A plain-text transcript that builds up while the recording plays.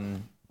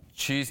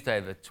Tuesday,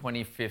 the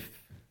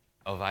 25th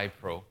of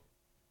April,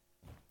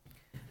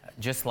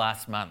 just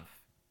last month,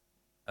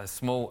 a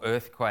small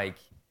earthquake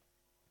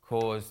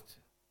caused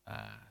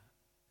a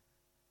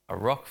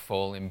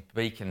rockfall in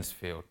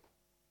Beaconsfield,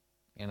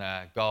 in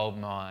a gold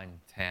mine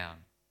town.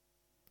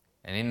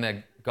 And in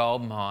the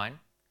gold mine,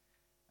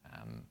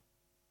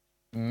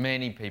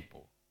 many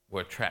people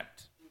were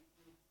trapped.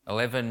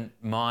 11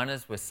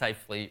 miners were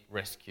safely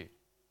rescued.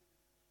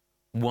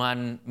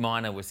 One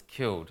miner was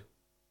killed,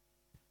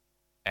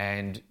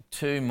 and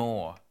 2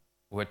 more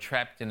were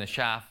trapped in a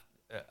shaft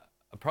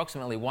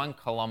approximately 1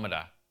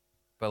 kilometre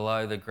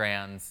below the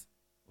ground's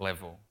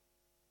level,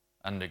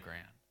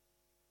 underground.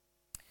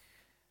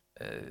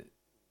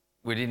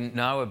 We didn't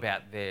know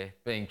about their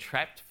being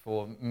trapped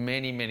for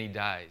many, many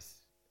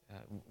days.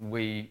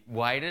 We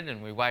waited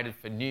and we waited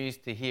for news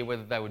to hear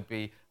whether they would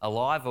be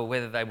alive or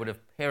whether they would have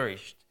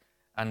perished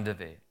under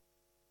there.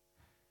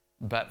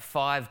 But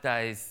 5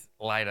 days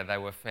later, they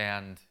were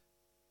found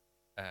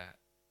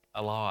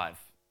alive,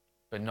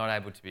 but not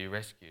able to be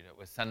rescued. It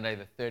was Sunday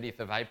the 30th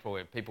of April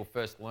where people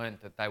first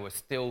learnt that they were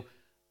still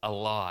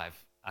alive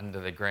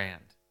under the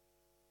ground.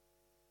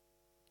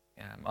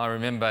 I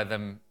remember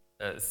them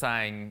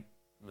saying,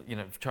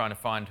 trying to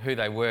find who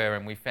they were,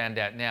 and we found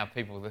out now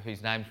people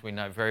whose names we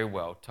know very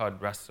well,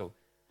 Todd Russell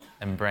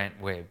and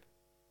Brant Webb.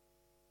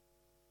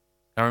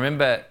 I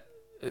remember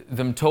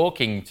them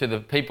talking to the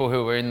people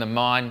who were in the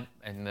mine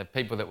and the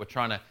people that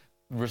were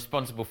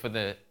responsible for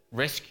the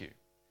rescue.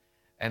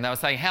 And they were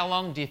saying, how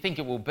long do you think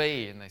it will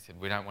be? And they said,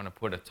 we don't want to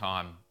put a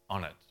time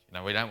on it.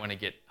 We don't want to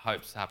get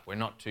hopes up. We're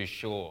not too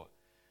sure.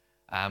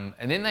 And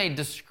then they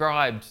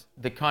described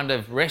the kind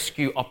of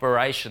rescue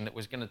operation that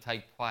was going to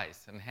take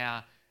place and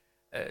how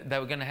they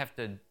were going to have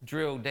to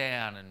drill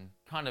down and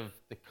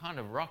the kind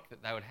of rock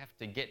that they would have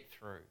to get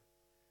through.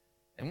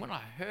 And when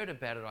I heard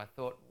about it, I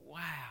thought, wow,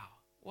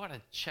 what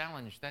a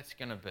challenge that's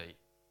going to be.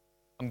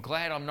 I'm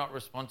glad I'm not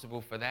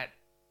responsible for that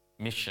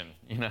mission,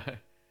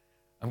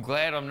 I'm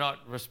glad I'm not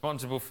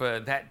responsible for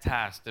that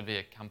task to be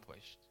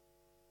accomplished.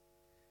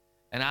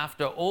 And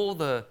after all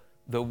the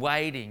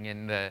waiting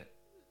and the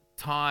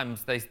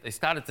times, they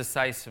started to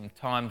say some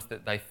times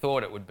that they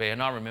thought it would be.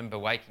 And I remember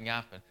waking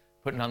up and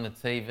putting on the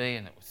TV,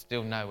 and it was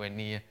still nowhere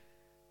near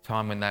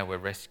time when they were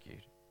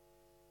rescued.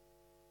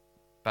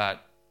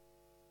 But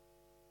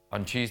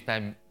on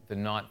Tuesday, the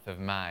 9th of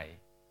May,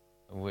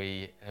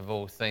 we have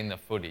all seen the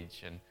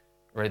footage and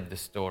read the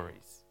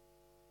stories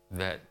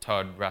that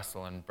Todd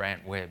Russell and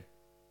Brant Webb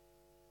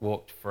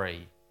walked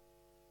free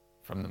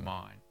from the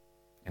mine.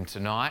 And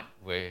tonight,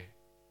 we're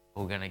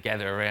all going to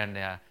gather around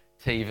our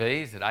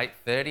TVs at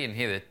 8:30 and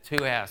hear the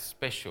 2-hour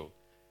special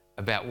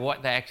about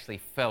what they actually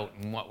felt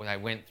and what they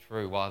went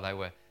through while they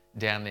were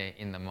down there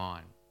in the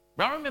mine.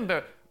 But I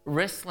remember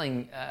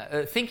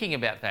thinking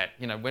about that,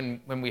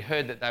 when we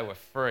heard that they were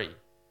free.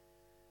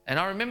 And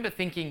I remember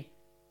thinking,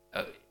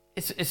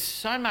 it's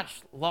so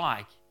much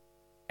like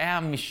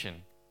our mission,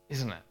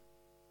 isn't it?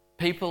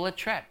 People are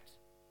trapped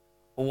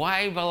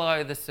way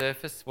below the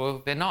surface.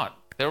 Well, they're not.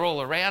 They're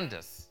all around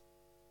us.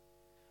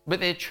 But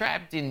they're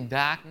trapped in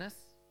darkness.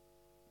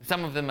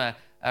 Some of them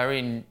are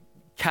in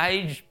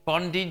cage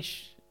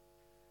bondage.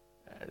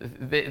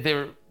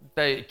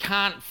 They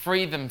can't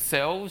free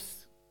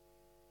themselves.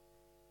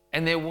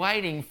 And they're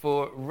waiting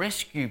for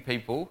rescue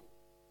people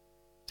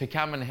to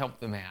come and help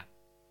them out.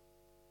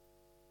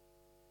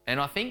 And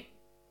I think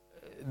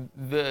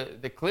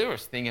the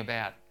clearest thing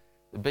about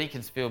the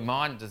Beaconsfield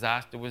mine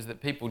disaster was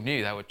that people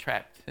knew they were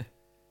trapped.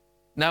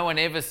 No one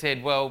ever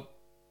said, well,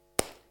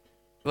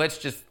 let's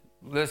just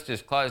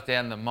close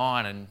down the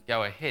mine and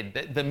go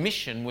ahead. The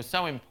mission was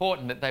so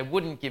important that they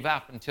wouldn't give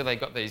up until they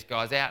got these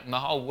guys out, and the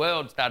whole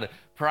world started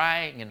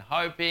praying and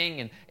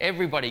hoping, and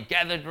everybody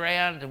gathered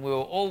round, and we were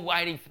all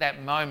waiting for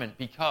that moment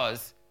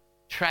because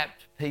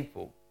trapped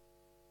people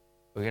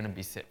were going to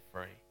be set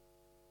free.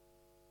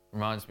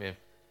 Reminds me of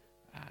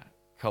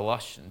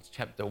Colossians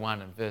chapter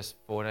 1 and verse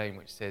 14,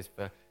 which says,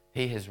 for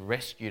he has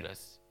rescued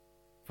us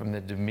from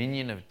the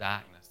dominion of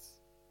darkness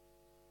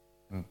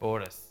and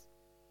brought us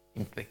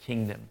into the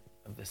kingdom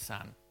of the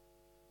Son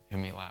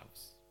whom he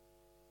loves.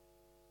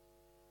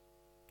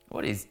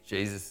 What is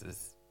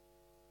Jesus'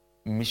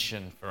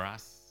 mission for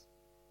us?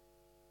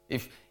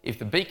 If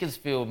the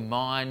Beaconsfield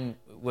mine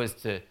was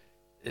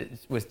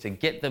to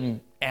get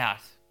them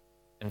out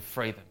and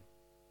free them,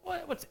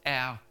 what's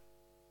our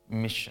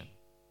mission?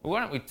 Well, why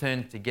don't we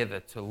turn together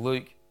to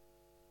Luke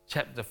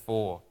chapter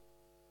 4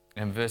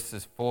 and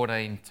verses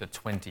 14 to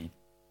 20.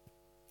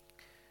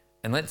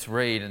 And let's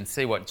read and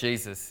see what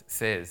Jesus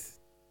says.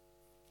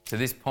 To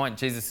this point,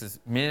 Jesus'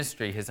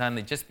 ministry has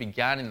only just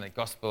begun in the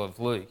Gospel of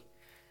Luke.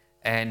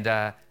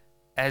 And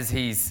as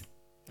his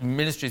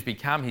ministry's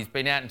become, he's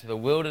been out into the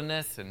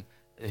wilderness and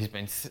he's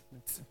been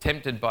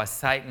tempted by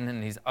Satan,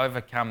 and he's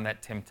overcome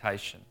that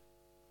temptation.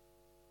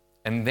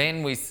 And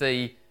then we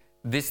see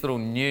this little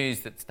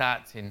news that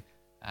starts in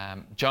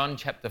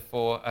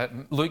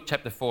Luke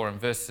chapter 4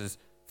 and verses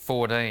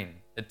 14.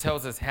 It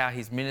tells us how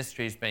his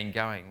ministry has been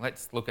going.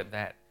 Let's look at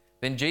that.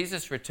 Then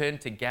Jesus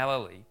returned to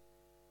Galilee,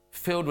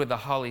 filled with the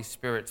Holy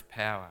Spirit's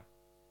power.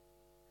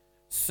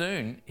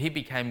 Soon he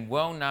became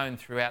well known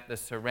throughout the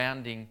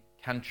surrounding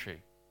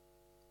country.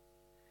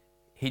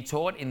 He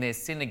taught in their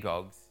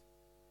synagogues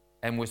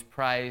and was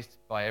praised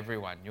by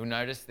everyone. You'll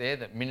notice there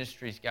that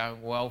ministry is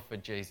going well for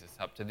Jesus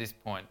up to this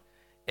point.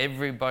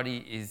 Everybody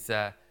is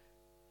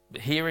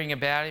hearing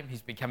about him.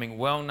 He's becoming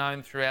well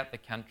known throughout the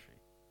country.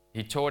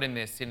 He taught in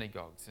their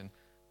synagogues and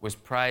was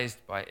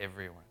praised by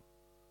everyone.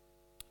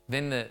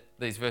 Then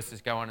these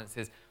verses go on. It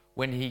says,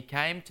 when he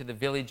came to the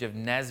village of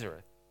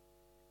Nazareth,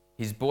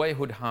 his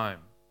boyhood home,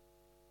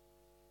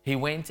 he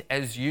went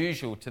as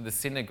usual to the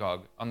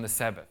synagogue on the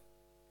Sabbath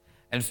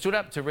and stood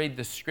up to read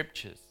the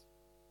scriptures.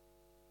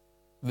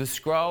 The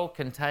scroll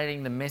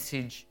containing the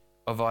message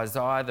of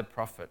Isaiah the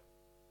prophet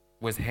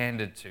was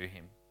handed to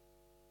him,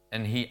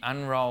 and he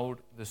unrolled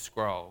the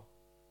scroll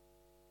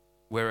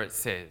where it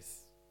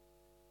says,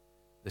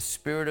 "The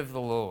Spirit of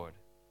the Lord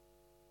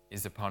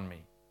is upon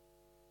me,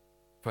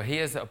 for he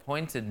has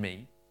appointed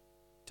me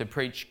to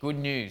preach good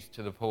news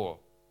to the poor.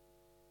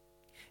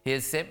 He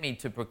has sent me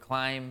to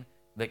proclaim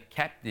that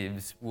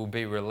captives will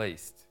be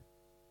released,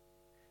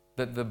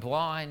 that the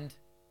blind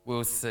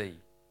will see,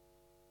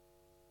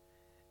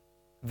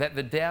 that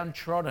the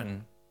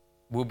downtrodden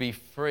will be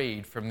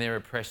freed from their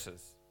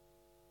oppressors,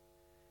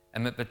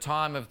 and that the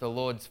time of the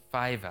Lord's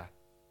favour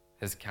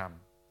has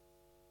come."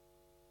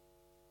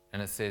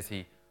 And it says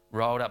he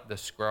rolled up the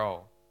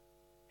scroll,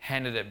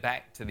 handed it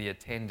back to the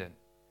attendant,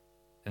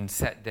 and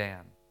sat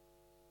down.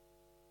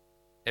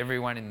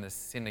 Everyone in the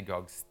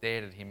synagogue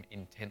stared at him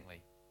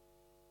intently.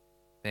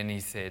 Then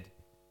he said,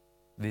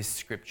 "This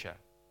scripture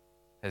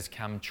has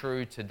come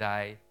true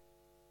today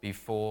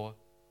before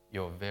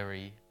your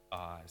very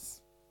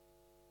eyes."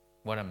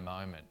 What a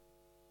moment.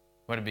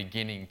 What a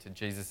beginning to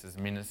Jesus'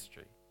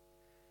 ministry.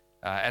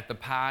 At the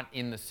part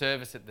in the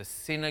service at the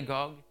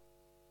synagogue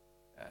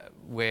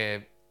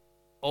where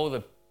all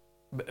the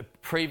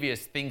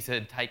previous things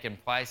had taken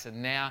place,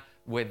 and now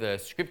where the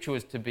scripture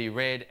was to be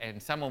read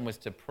and someone was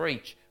to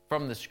preach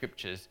from the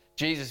scriptures,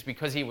 Jesus,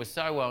 because he was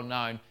so well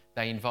known,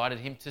 they invited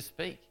him to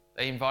speak.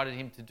 They invited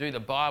him to do the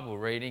Bible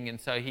reading, and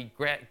so he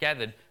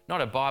gathered not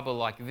a Bible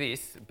like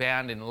this,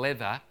 bound in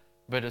leather,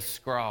 but a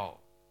scroll.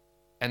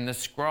 And the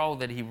scroll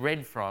that he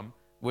read from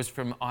was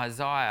from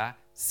Isaiah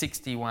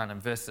 61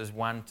 and verses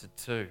 1 to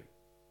 2.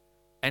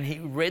 And he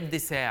read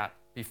this out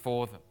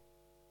before them.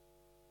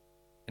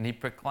 And he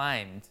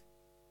proclaimed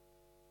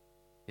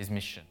his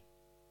mission.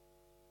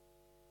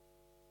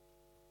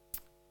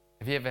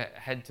 Have you ever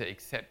had to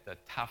accept a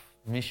tough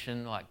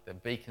mission like the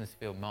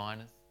Beaconsfield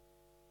Miners?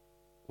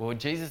 Well,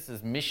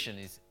 Jesus' mission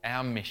is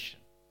our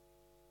mission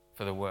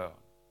for the world.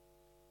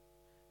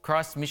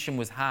 Christ's mission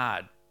was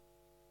hard.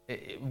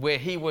 Where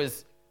he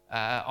was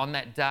on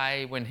that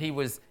day, when he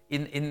was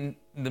in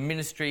the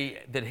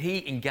ministry that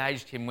he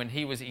engaged him, when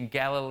he was in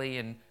Galilee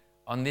and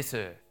on this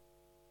earth,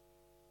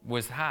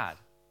 was hard.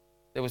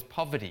 There was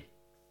poverty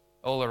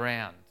all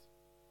around.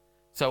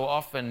 So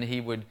often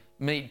he would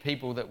meet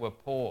people that were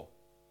poor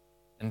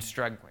and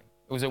struggling.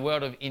 It was a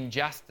world of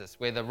injustice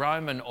where the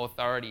Roman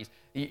authorities,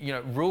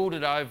 ruled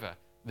it over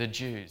the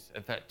Jews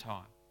at that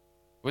time.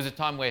 It was a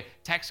time where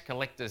tax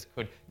collectors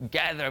could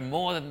gather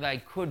more than they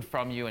could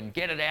from you and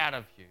get it out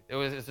of you. It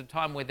was a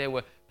time where there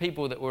were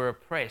people that were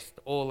oppressed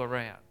all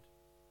around.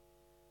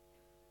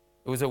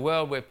 It was a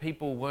world where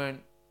people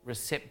weren't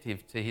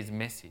receptive to his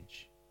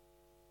message.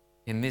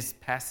 In this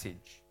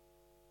passage,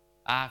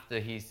 after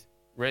he's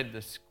read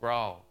the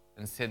scroll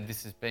and said,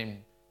 "This has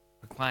been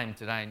proclaimed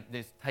today, and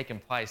this has taken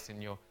place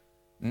in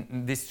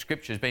this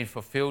scripture has been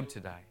fulfilled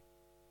today,"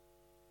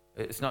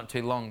 it's not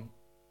too long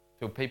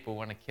till people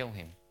want to kill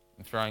him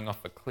and throw him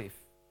off a cliff,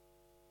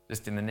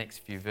 just in the next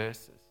few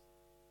verses.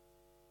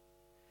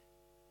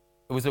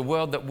 It was a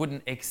world that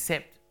wouldn't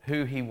accept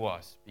who he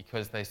was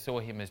because they saw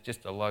him as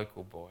just a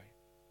local boy.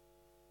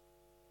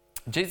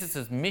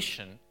 Jesus'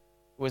 mission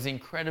was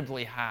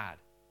incredibly hard,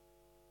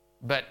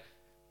 but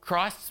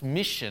Christ's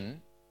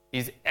mission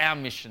is our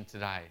mission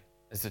today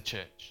as a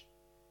church.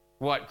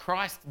 What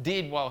Christ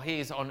did while he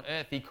is on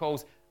earth, he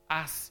calls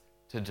us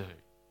to do.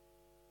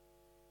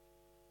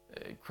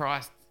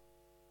 Christ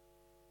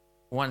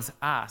wants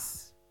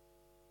us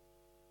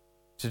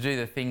to do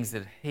the things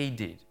that he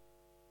did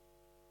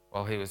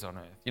while he was on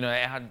earth.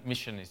 Our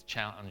mission is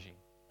challenging.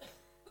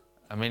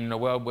 In a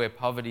world where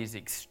poverty is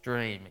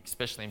extreme,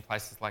 especially in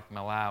places like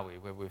Malawi,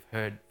 where we've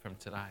heard from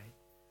today,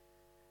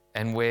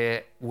 and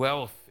where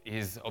wealth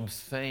is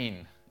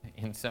obscene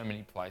in so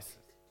many places.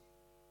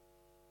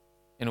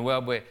 In a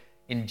world where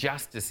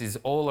injustice is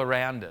all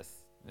around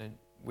us.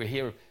 We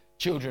hear of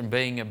children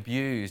being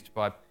abused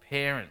by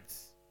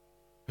parents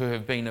who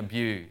have been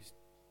abused,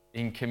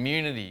 in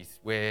communities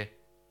where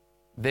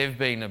they've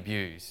been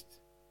abused.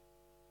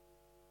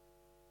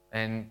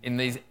 And in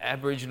these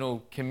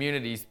Aboriginal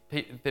communities,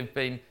 they've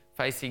been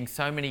facing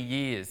so many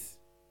years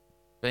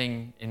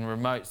being in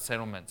remote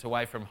settlements,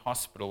 away from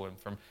hospital and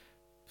from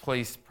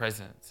police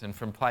presence and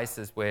from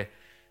places where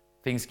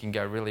things can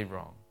go really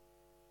wrong.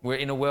 We're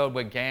in a world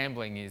where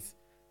gambling is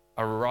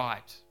a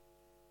right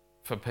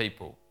for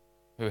people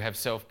who have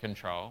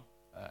self-control,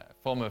 a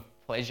form of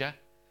pleasure,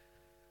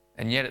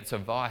 and yet it's a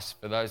vice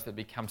for those that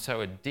become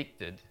so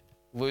addicted,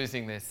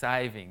 losing their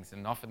savings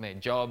and often their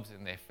jobs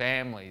and their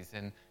families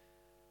and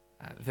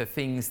the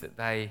things that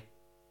they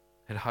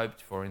had hoped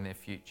for in their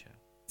future.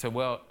 So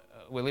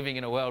we're living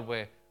in a world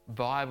where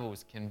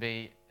Bibles can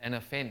be an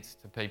offence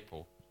to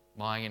people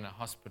lying in a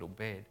hospital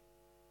bed,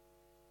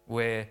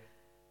 where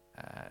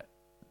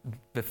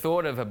the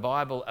thought of a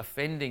Bible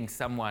offending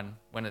someone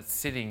when it's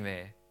sitting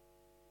there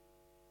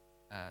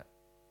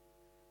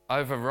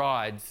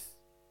overrides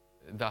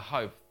the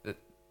hope that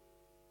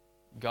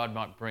God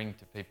might bring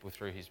to people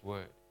through his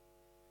word.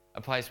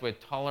 A place where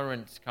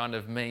tolerance kind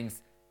of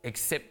means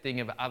accepting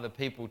of other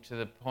people to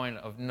the point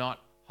of not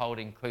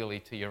holding clearly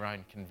to your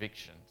own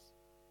convictions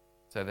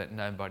so that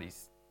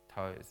nobody's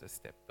toes are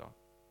stepped on.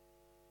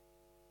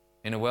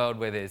 In a world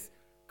where there's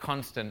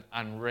constant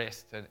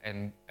unrest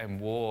and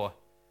war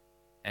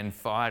and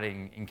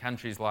fighting in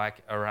countries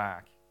like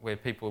Iraq, where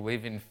people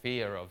live in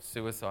fear of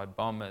suicide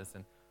bombers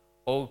and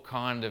all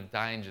kind of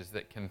dangers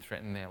that can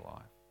threaten their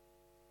life.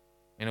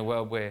 In a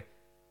world where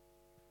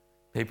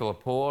people are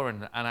poor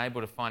and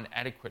unable to find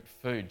adequate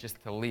food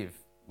just to live,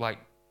 like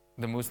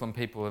the Muslim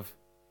people of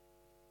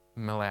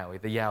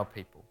Malawi, the Yao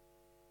people.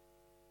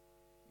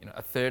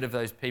 A third of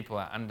those people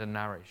are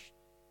undernourished.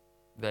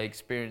 They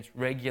experience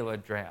regular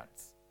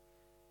droughts.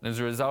 And as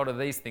a result of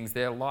these things,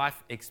 their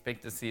life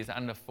expectancy is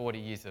under 40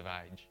 years of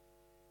age.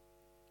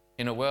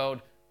 In a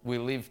world we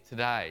live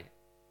today,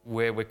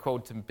 where we're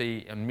called to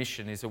be on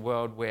mission, is a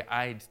world where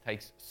AIDS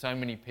takes so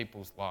many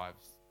people's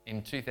lives.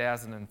 In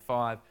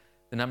 2005,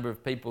 the number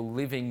of people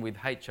living with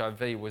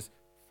HIV was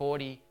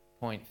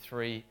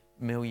 40.3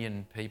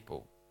 million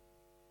people.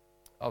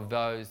 Of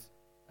those,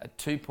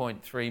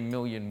 2.3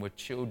 million were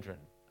children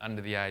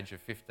under the age of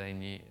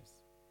 15 years.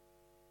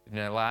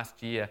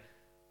 Last year,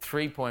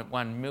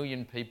 3.1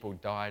 million people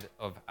died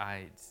of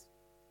AIDS.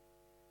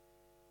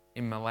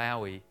 In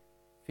Malawi,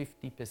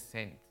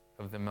 50%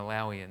 of the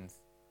Malawians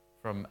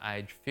from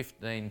age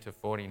 15 to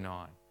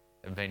 49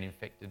 have been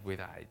infected with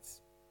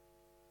AIDS.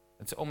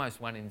 It's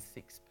almost 1 in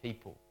 6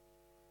 people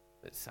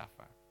that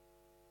suffer.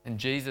 And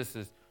Jesus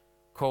has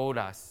called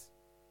us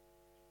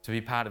to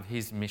be part of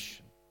his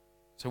mission.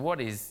 So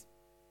what is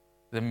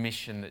the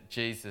mission that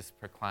Jesus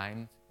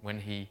proclaimed when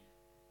he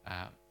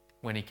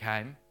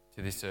came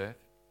to this earth?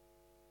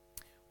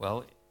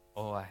 Well,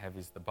 all I have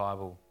is the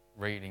Bible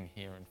reading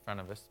here in front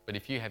of us. But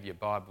if you have your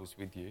Bibles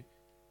with you,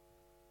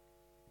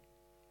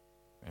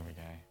 there we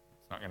go.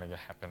 It's not going to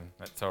happen.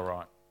 That's all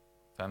right.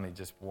 It's only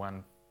just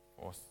one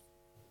force.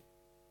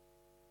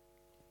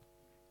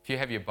 If you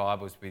have your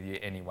Bibles with you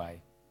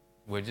anyway,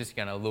 we're just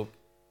going to look.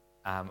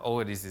 All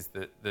it is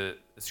the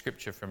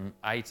scripture from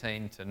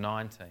 18 to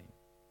 19.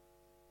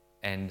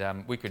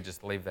 And we could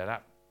just leave that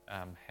up,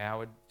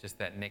 Howard, just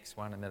that next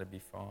one, and that'd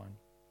be fine.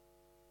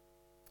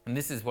 And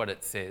this is what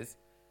it says.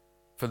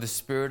 For the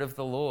Spirit of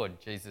the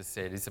Lord, Jesus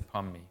said, is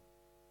upon me.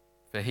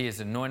 For he has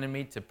anointed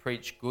me to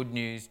preach good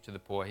news to the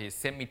poor. He has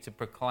sent me to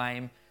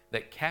proclaim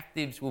that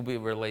captives will be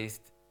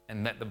released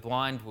and that the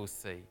blind will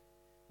see,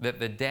 that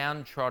the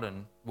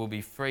downtrodden will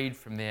be freed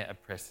from their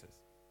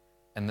oppressors,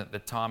 and that the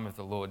time of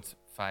the Lord's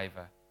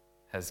favour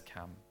has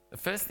come. The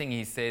first thing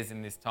he says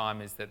in this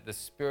time is that the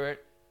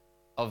Spirit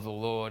of the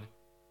Lord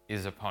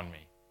is upon me.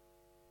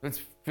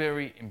 It's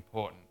very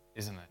important,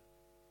 isn't it?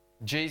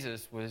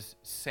 Jesus was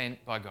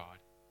sent by God.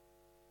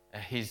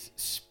 His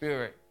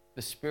Spirit,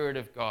 the Spirit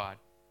of God,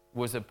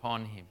 was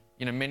upon him.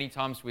 Many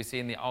times we see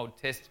in the Old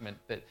Testament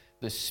that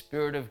the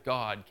Spirit of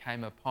God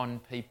came upon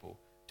people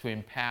to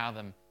empower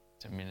them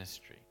to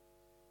ministry.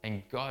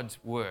 And God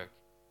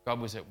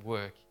was at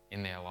work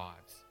in their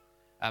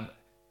lives.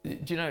 Do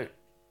you know,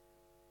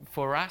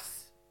 for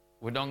us,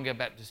 Wodonga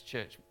Baptist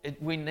Church,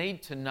 we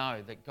need to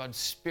know that God's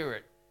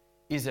Spirit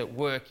is at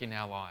work in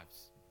our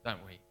lives,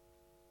 don't we?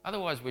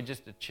 Otherwise, we're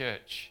just a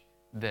church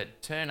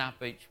that turn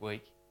up each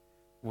week,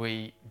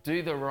 we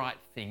do the right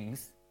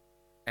things,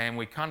 and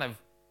we kind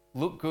of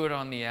look good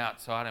on the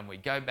outside, and we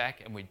go back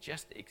and we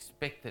just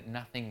expect that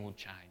nothing will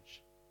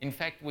change. In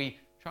fact, we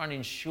try and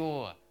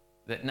ensure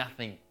that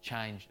nothing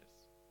changes.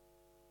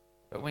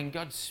 But when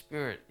God's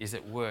Spirit is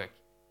at work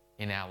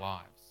in our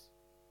lives,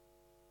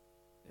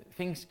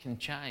 things can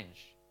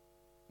change,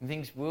 and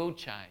things will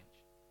change,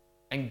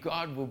 and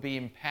God will be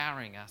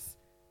empowering us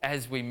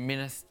as we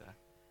minister.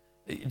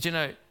 Do you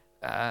know,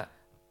 I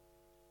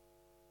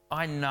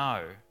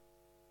know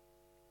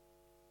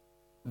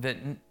that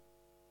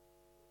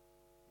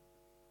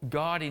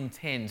God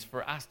intends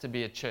for us to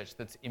be a church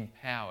that's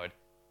empowered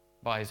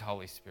by his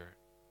Holy Spirit,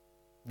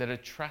 that are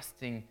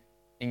trusting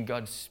in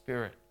God's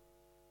Spirit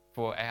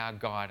for our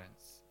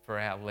guidance, for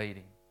our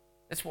leading.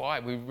 That's why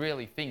we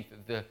really think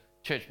that the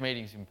church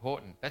meeting is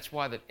important. That's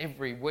why that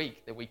every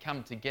week that we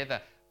come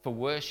together for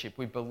worship,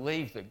 we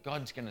believe that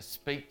God's going to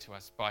speak to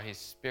us by his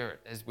Spirit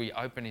as we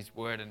open his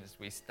word and as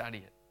we study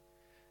it.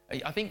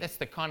 I think that's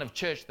the kind of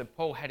church that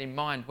Paul had in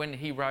mind when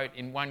he wrote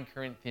in 1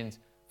 Corinthians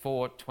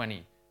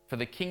 4:20, for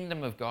the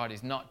kingdom of God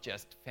is not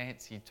just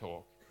fancy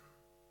talk,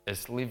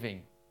 it's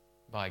living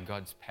by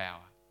God's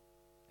power.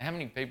 How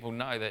many people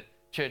know that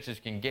churches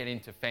can get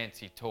into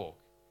fancy talk?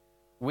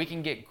 We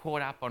can get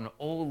caught up on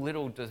all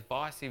little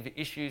divisive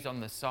issues on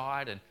the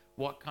side and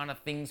what kind of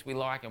things we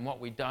like and what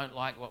we don't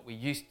like, what we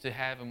used to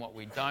have and what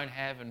we don't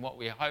have and what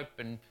we hope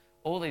and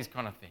all these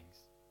kind of things.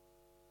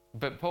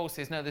 But Paul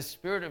says, no,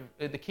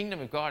 the kingdom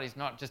of God is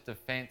not just a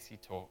fancy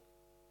talk,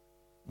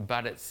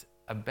 but it's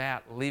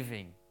about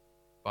living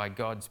by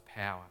God's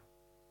power.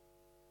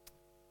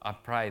 I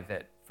pray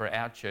that for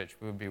our church,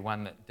 we would be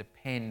one that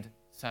depend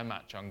so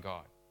much on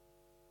God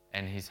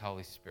and His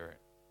Holy Spirit,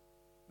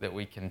 that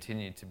we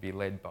continue to be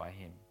led by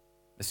Him.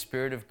 The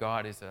Spirit of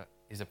God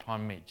is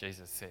upon me,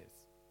 Jesus says.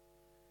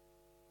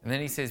 And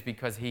then He says,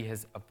 because He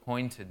has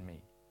appointed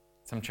me.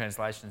 Some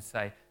translations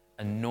say,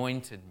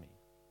 anointed me.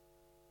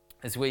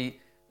 As we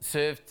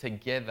serve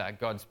together,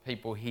 God's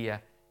people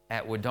here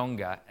at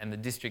Wodonga and the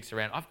districts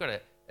around, I've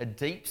got a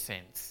deep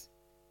sense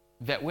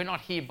that we're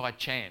not here by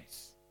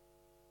chance,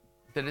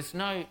 that it's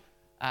no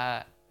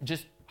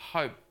just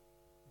hope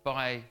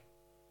by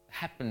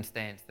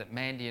happenstance that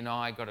Mandy and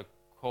I got a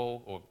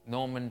call, or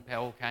Norman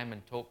Pell came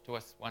and talked to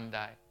us one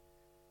day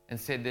and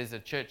said there's a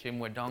church in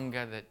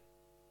Wodonga that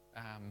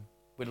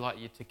would like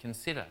you to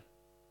consider.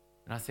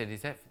 And I said,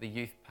 is that for the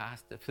youth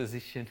pastor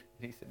position?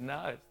 And he said,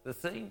 no, it's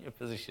the senior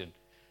position.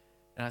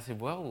 And I said,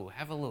 well, we'll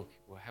have a look.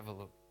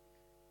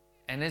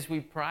 And as we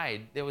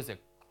prayed, there was a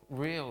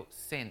real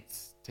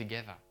sense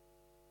together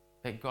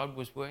that God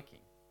was working.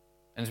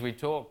 And as we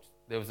talked,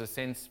 there was a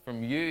sense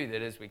from you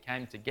that as we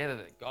came together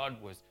that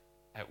God was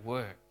at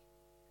work.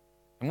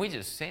 And we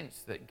just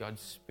sensed that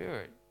God's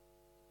Spirit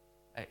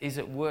is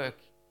at work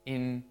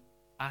in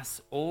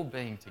us all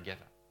being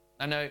together.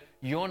 I know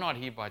you're not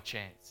here by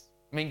chance.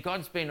 I mean,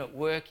 God's been at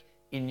work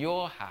in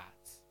your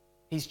hearts.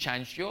 He's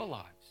changed your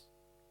lives.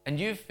 And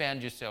you've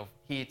found yourself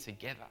here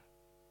together.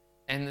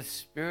 And the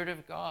Spirit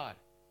of God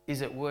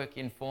is at work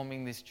in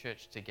forming this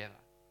church together.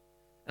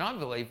 And I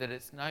believe that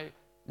it's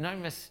no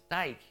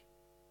mistake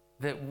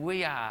that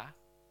we are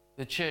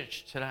the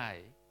church today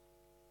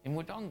in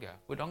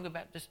Wodonga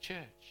Baptist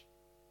Church.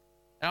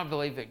 And I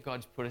believe that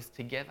God's put us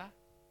together.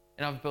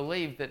 And I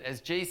believe that as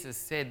Jesus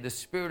said, the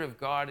Spirit of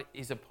God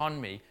is upon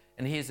me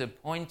and He has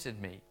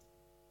appointed me.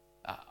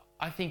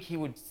 I think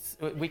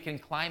we can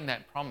claim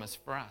that promise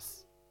for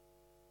us.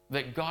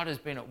 That God has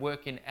been at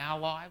work in our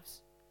lives.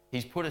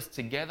 He's put us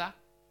together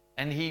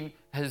and He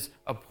has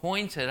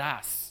appointed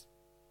us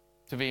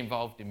to be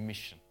involved in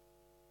mission,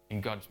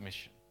 in God's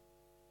mission.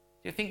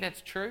 Do you think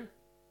that's true?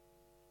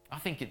 I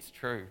think it's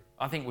true.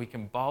 I think we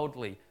can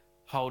boldly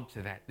hold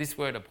to that. This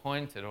word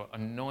appointed or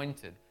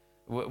anointed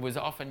was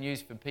often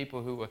used for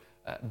people who were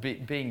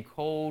being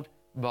called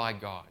by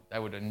God. They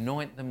would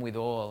anoint them with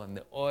oil and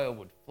the oil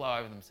would flow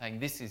over them, saying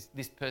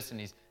this person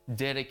is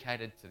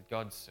dedicated to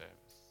God's service.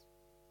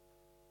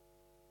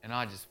 And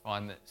I just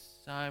find that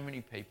so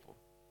many people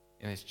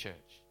in this church,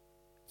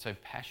 so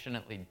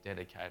passionately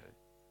dedicated,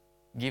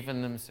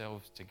 given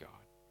themselves to God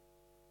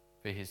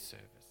for His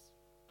service,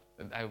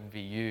 that they would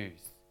be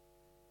used.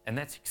 And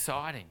that's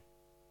exciting.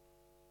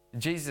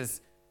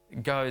 Jesus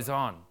goes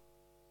on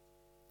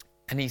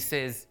and He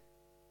says,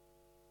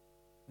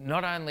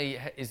 not only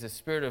is the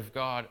Spirit of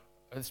God,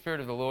 the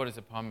Spirit of the Lord is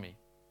upon me,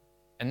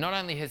 and not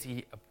only has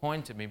He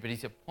appointed me, but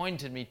He's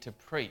appointed me to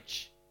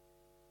preach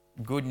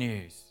good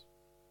news.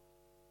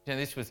 You know,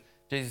 this was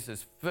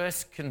Jesus'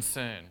 first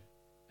concern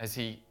as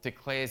He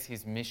declares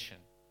His mission,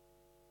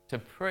 to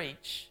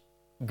preach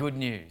good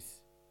news.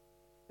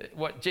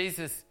 What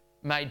Jesus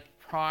made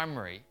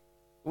primary,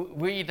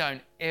 we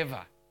don't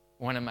ever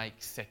want to make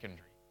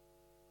secondary.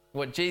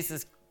 What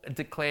Jesus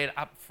declared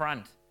up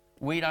front,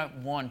 we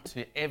don't want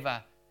to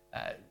ever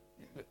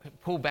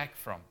pull back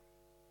from.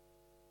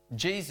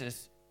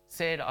 Jesus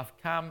said, I've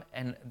come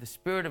and the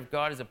Spirit of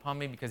God is upon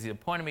me because He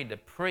appointed me to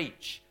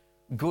preach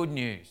good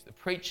news. The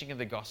preaching of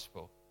the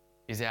gospel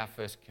is our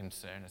first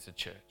concern as a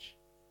church.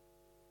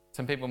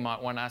 Some people might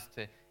want us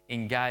to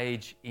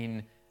engage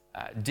in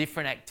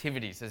different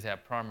activities as our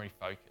primary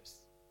focus.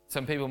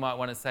 Some people might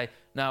want to say,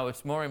 no,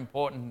 it's more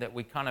important that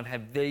we kind of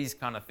have these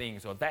kind of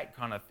things or that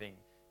kind of thing.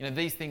 You know,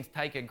 these things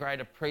take a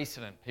greater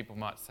precedent, people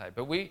might say.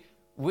 But we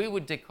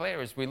would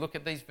declare as we look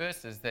at these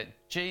verses that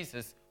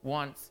Jesus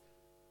wants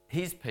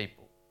His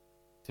people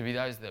to be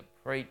those that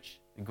preach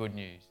the good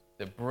news,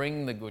 that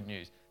bring the good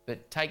news,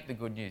 that take the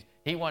good news.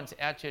 He wants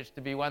our church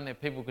to be one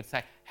that people could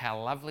say,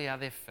 how lovely are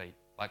their feet,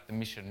 like the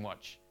Mission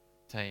Watch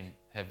team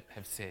have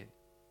said.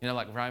 You know,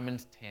 like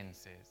Romans 10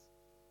 says,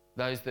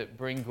 those that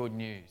bring good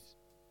news,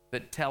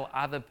 that tell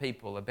other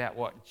people about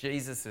what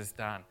Jesus has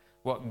done,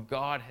 what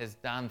God has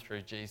done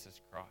through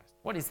Jesus Christ.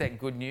 What is that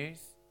good news?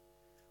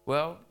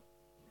 Well,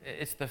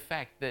 it's the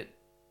fact that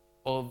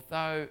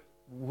although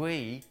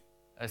we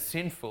are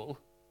sinful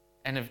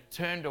and have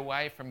turned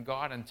away from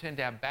God and turned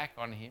our back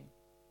on Him,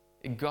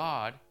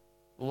 God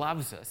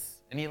loves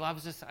us and He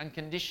loves us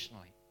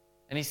unconditionally.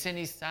 And He sent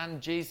His Son,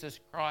 Jesus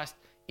Christ,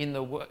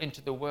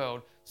 into the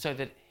world so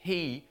that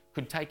He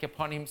could take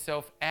upon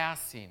Himself our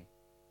sin,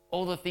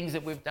 all the things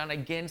that we've done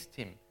against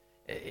Him.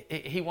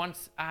 He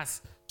wants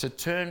us to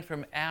turn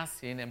from our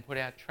sin and put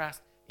our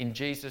trust in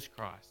Jesus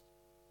Christ,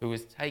 who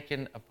has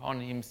taken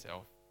upon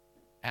himself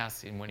our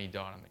sin when he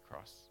died on the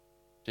cross.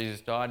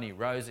 Jesus died and he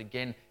rose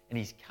again, and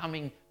he's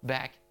coming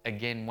back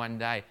again one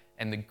day.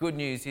 And the good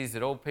news is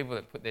that all people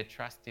that put their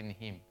trust in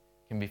him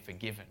can be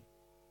forgiven,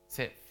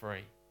 set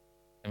free,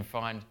 and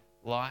find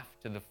life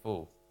to the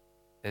full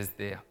as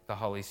the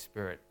Holy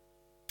Spirit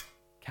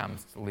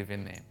comes to live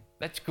in them.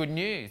 That's good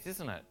news,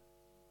 isn't it?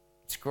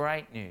 It's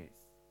great news.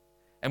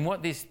 And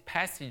what this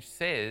passage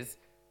says,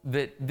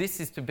 that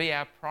this is to be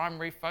our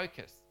primary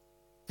focus,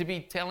 to be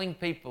telling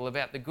people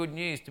about the good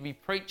news, to be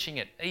preaching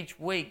it each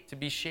week, to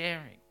be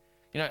sharing.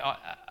 You know,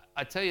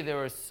 I tell you,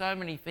 there are so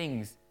many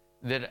things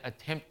that are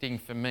tempting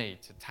for me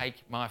to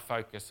take my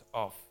focus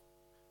off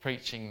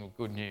preaching the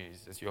good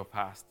news as your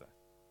pastor.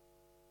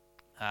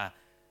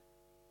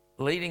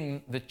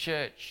 Leading the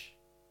church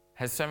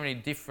has so many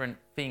different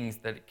things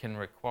that it can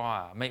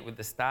require. I meet with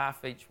the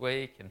staff each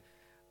week, and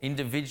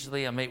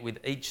individually I meet with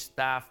each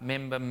staff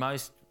member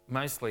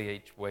mostly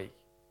each week.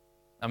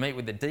 I meet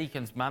with the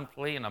deacons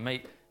monthly, and I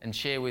meet and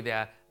share with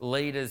our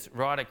leaders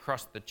right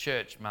across the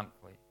church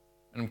monthly.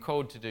 And I'm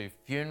called to do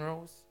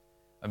funerals.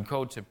 I'm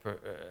called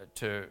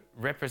to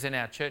represent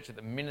our church at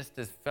the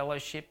Ministers'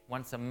 Fellowship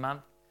once a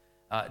month,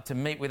 to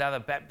meet with other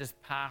Baptist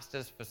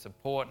pastors for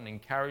support and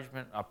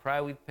encouragement. I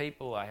pray with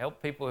people. I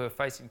help people who are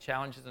facing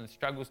challenges and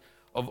struggles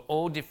of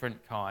all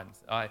different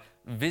kinds. I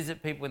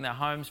visit people in their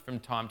homes from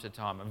time to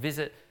time. I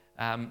visit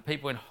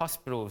people in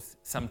hospitals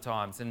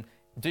sometimes and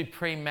do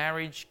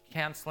pre-marriage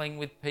counselling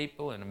with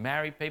people, and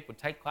marry people,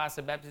 take class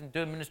of baptism,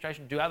 do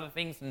administration, do other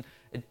things, and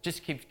it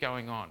just keeps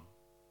going on.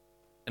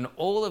 And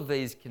all of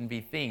these can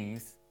be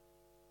things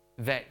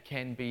that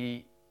can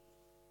be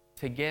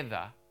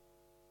together,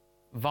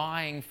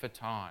 vying for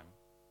time,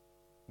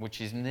 which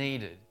is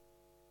needed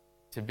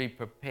to be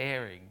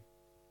preparing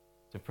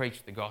to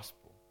preach the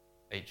gospel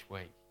each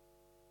week,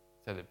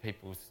 so that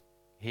people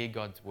hear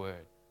God's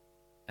word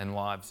and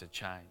lives are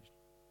changed.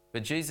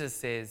 But Jesus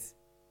says,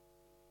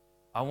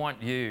 I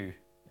want you,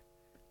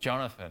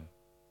 Jonathan,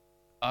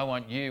 I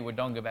want you,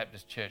 Wodonga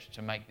Baptist Church,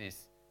 to make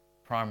this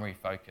primary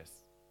focus,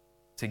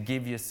 to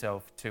give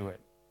yourself to it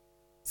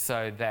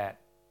so that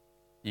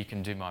you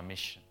can do my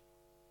mission.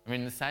 I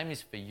mean, the same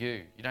is for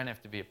you. You don't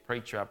have to be a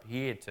preacher up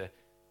here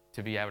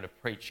to be able to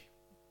preach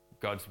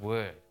God's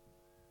word.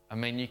 I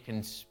mean, you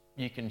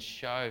can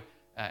show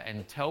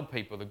and tell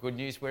people the good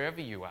news wherever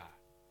you are.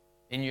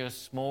 In your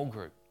small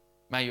group,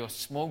 may your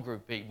small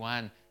group be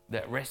one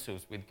that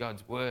wrestles with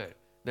God's word,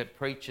 that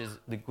preaches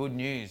the good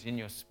news in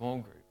your small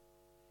group.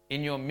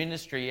 In your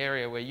ministry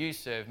area where you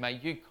serve, may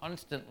you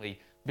constantly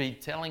be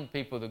telling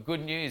people the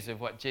good news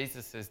of what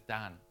Jesus has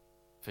done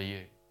for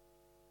you.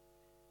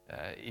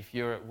 If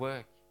you're at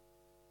work,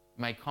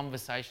 may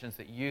conversations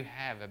that you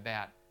have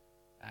about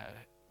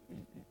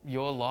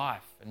your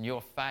life and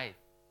your faith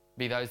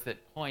be those that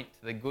point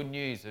to the good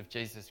news of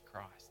Jesus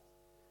Christ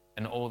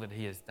and all that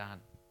he has done.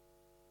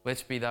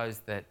 Let's be those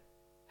that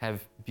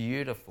have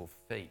beautiful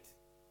feet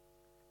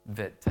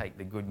that take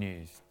the good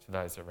news to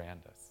those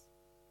around us.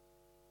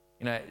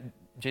 You know,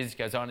 Jesus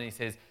goes on and he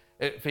says,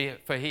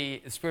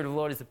 the Spirit of the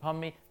Lord is upon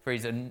me, for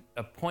he's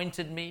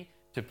appointed me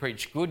to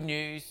preach good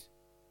news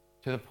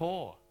to the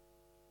poor.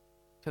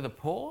 To the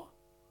poor?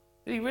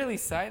 Did he really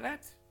say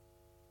that?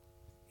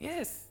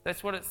 Yes,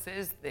 that's what it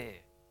says there.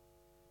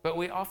 But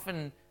we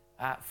often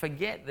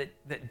forget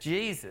that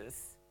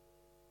Jesus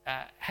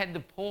had the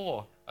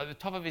poor at the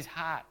top of his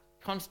heart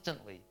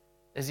constantly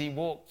as he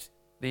walked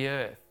the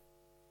earth.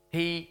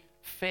 He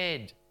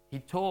fed, he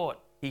taught,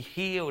 he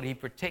healed, he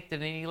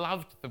protected, and he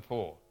loved the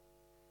poor.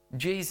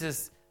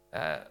 Jesus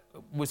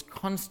was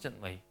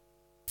constantly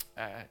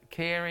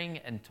caring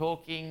and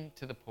talking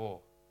to the poor.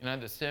 You know,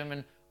 the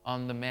Sermon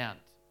on the Mount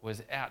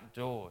was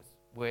outdoors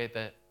where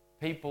the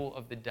people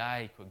of the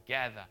day could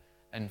gather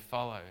and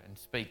follow and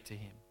speak to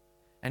him.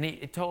 And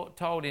he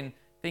told in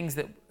things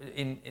that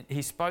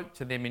he spoke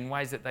to them in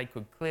ways that they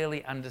could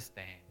clearly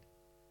understand,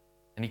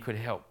 and he could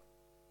help.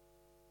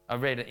 I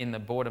read in the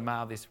Border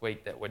Mail this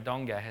week that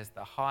Wodonga has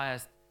the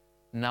highest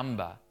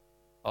number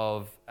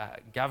of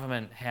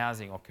government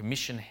housing or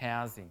commission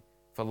housing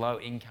for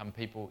low-income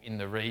people in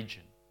the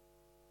region.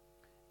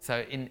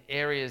 So in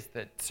areas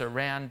that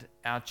surround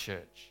our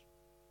church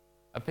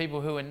are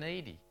people who are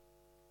needy.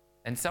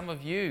 And some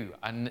of you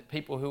are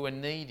people who are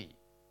needy.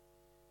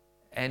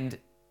 And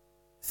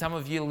some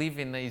of you live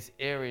in these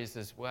areas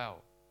as well.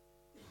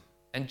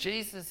 And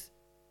Jesus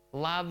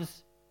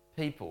loves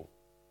people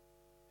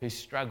who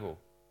struggle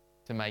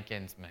to make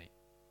ends meet.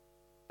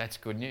 That's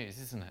good news,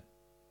 isn't it?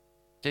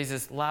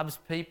 Jesus loves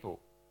people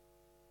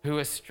who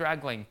are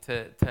struggling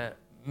to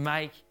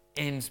make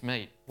ends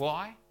meet.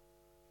 Why?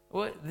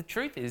 Well, the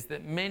truth is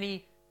that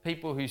many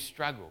people who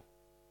struggle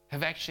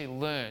have actually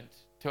learned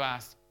to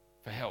ask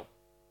for help.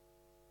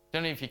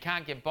 Don't know, if you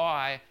can't get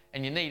by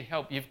and you need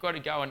help, you've got to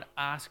go and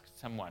ask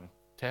someone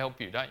to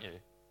help you, don't you?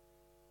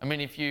 I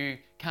mean, if you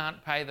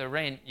can't pay the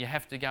rent, you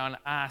have to go and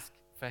ask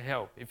for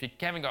help. If you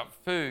haven't got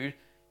food,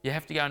 you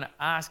have to go and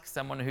ask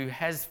someone who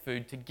has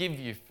food to give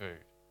you food.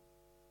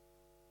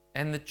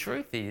 And the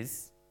truth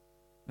is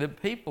the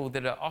people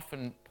that are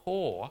often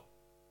poor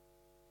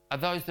are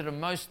those that are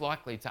most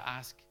likely to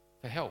ask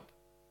for help.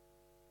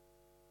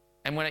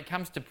 And when it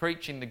comes to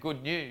preaching the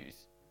good news,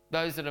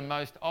 those that are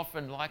most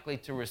often likely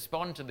to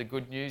respond to the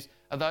good news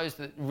are those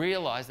that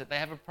realise that they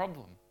have a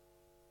problem.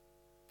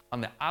 On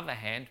the other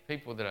hand,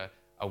 people that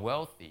are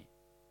wealthy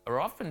are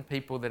often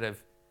people that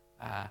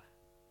have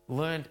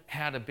learned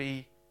how to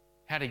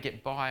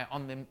get by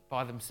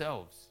by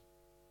themselves.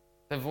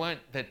 They've learnt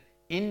that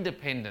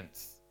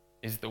independence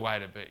is the way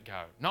to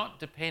go, not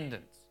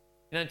dependence.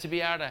 To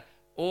be able to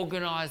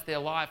organise their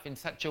life in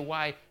such a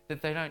way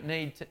that they don't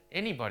need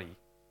anybody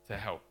to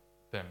help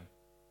them,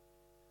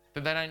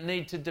 that they don't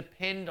need to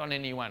depend on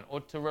anyone or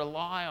to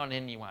rely on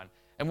anyone.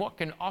 And what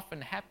can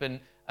often happen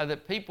are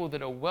that people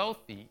that are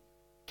wealthy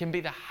can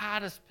be the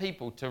hardest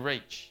people to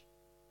reach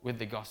with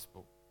the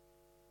gospel,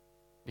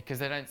 because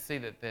they don't see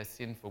that they're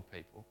sinful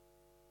people,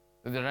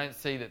 that they don't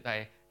see that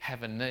they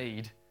have a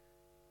need.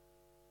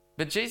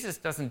 But Jesus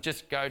doesn't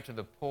just go to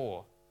the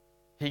poor,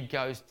 he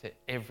goes to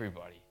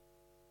everybody.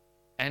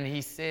 And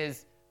he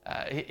says,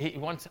 he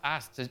wants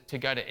us to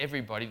go to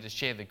everybody to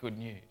share the good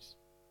news.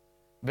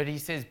 But he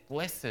says,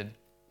 blessed,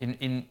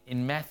 in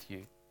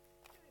Matthew,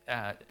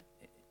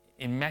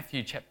 in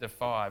Matthew chapter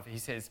 5, he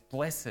says,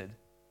 blessed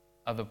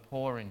are the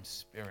poor in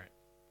spirit,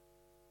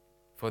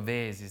 for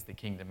theirs is the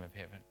kingdom of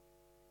heaven.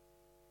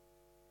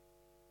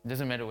 It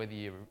doesn't matter whether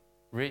you're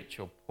rich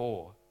or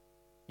poor,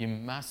 you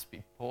must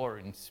be poor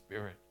in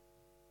spirit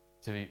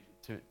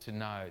to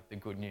know the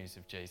good news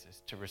of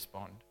Jesus, to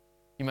respond.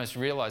 You must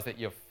realise that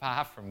you're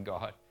far from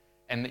God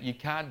and that you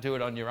can't do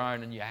it on your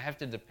own, and you have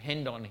to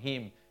depend on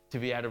him to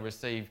be able to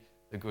receive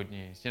the good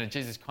news.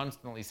 Jesus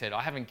constantly said,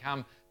 I haven't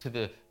come to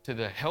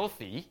the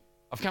healthy,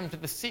 I've come to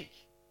the sick.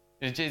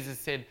 Jesus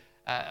said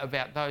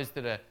about those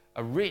that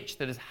are rich,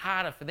 that it's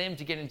harder for them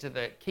to get into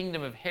the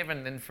kingdom of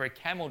heaven than for a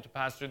camel to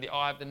pass through the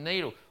eye of the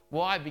needle.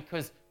 Why?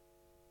 Because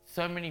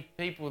so many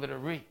people that are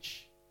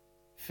rich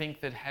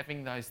think that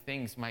having those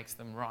things makes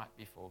them right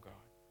before God.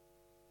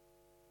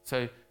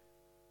 So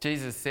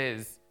Jesus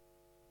says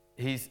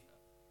he's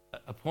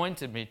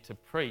appointed me to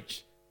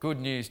preach good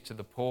news to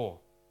the poor.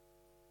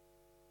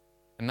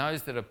 And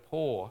those that are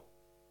poor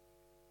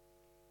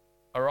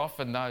are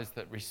often those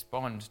that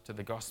respond to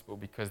the gospel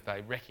because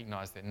they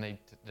recognise their need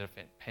to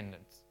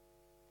dependence.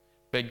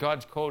 But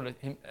God's called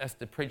us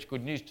to preach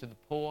good news to the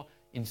poor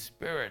in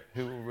spirit,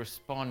 who will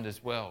respond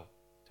as well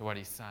to what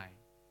he's saying.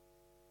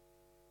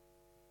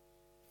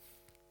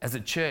 As a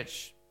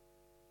church,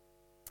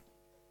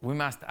 we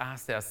must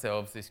ask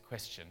ourselves this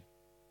question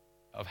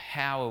of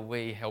how are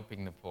we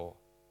helping the poor?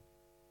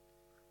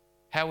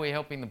 How are we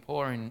helping the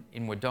poor in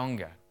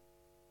Wodonga,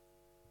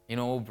 in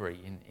Albury,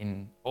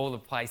 in all the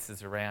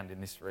places around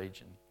in this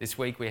region? This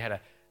week we had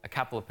a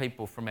couple of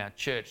people from our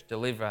church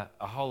deliver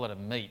a whole lot of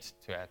meat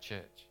to our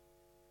church.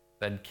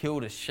 They'd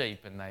killed a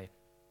sheep and they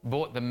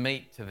brought the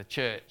meat to the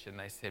church and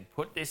they said,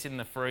 put this in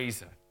the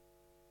freezer.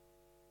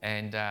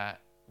 And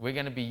we're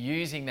going to be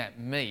using that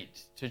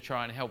meat to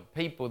try and help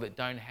people that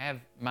don't have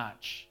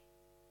much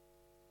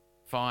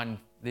find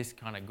this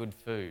kind of good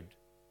food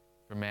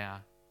from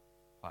our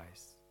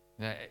place.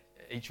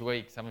 Each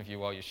week, some of you,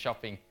 while you're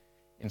shopping,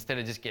 instead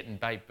of just getting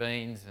baked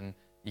beans, and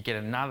you get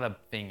another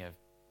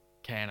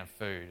can of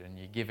food and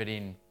you give it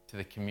in to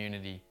the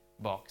community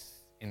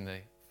box in the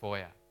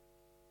foyer.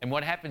 And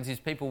what happens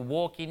is people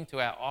walk into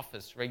our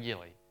office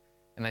regularly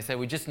and they say,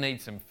 we just need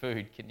some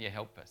food, can you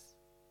help us?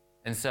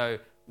 And so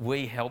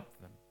we help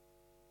them.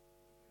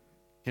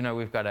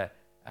 We've got a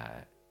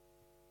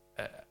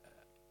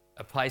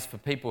place for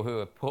people who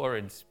are poor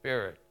in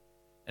spirit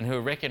and who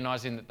are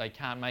recognising that they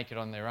can't make it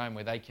on their own,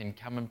 where they can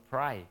come and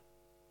pray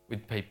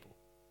with people,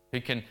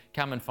 who can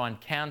come and find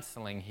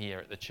counselling here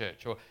at the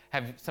church, or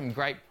have some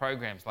great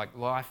programs like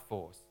Life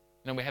Force.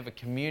 We have a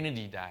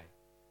community day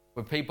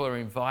where people are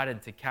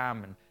invited to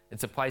come, and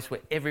it's a place where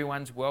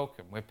everyone's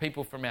welcome, where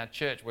people from our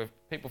church, where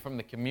people from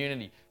the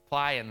community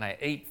play and they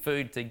eat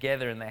food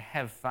together and they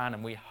have fun,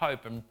 and we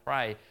hope and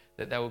pray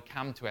that they will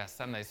come to our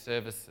Sunday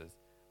services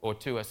or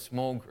to a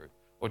small group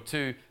or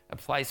to a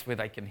place where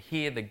they can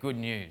hear the good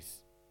news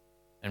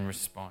and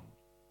respond.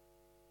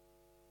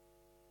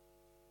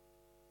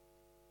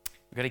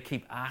 We've got to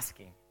keep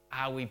asking,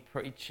 are we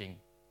preaching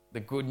the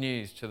good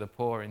news to the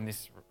poor in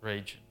this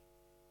region?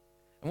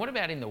 And what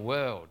about in the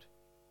world?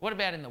 What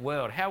about in the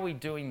world? How are we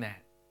doing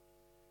that?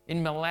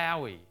 In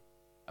Malawi,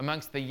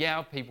 amongst the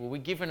Yao people, we're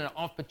given an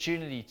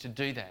opportunity to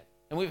do that.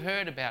 And we've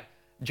heard about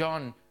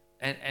John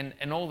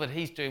and all that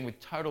he's doing with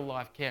Total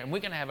Life Care. And we're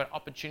going to have an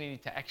opportunity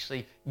to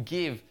actually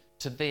give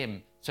to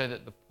them so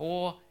that the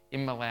poor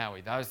in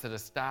Malawi, those that are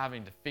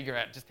starving to figure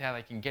out just how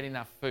they can get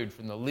enough food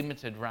from the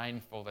limited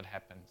rainfall that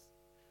happens,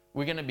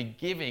 we're going to be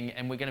giving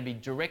and we're going to be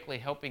directly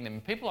helping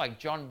them. People like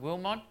John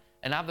Wilmot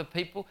and other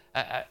people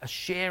are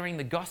sharing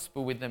the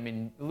gospel with them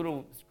in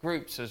little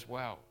groups as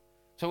well.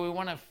 So we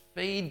want to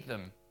feed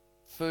them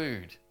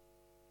food.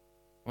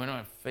 We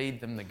want to feed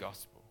them the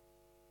gospel.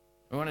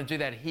 We want to do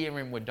that here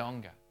in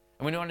Wodonga.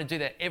 And we want to do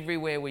that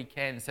everywhere we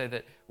can so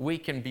that we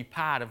can be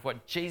part of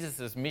what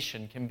Jesus'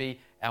 mission can be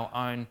our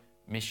own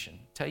mission.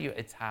 Tell you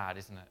it's hard,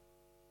 isn't it?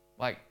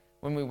 Like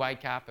when we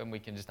wake up and we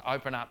can just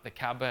open up the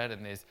cupboard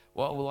and there's,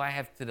 what will I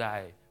have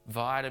today?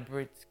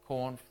 Vitabrits,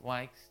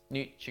 cornflakes,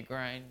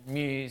 Nutri-Grain,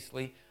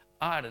 muesli.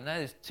 I don't know,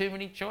 there's too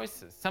many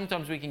choices.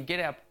 Sometimes we can get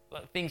our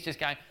things just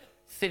going,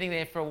 sitting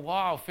there for a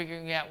while,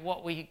 figuring out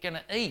what we're going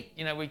to eat.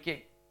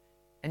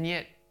 And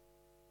yet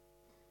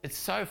it's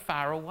so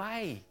far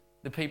away,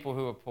 the people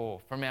who are poor,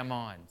 from our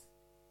minds.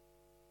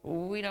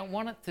 We don't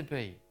want it to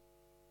be.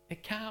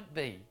 It can't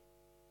be.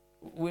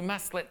 We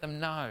must let them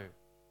know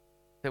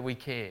that we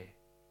care,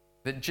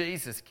 that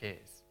Jesus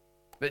cares,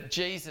 that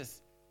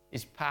Jesus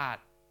is part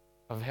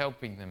of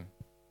helping them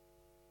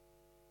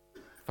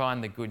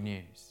find the good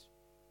news.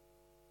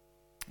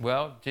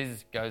 Well,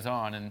 Jesus goes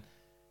on and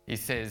he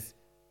says,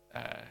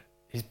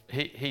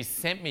 he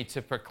sent me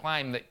to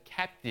proclaim that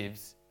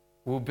captives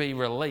will be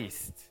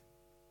released.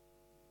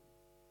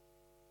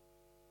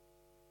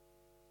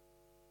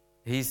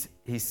 He's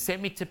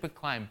sent me to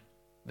proclaim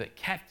that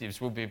captives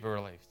will be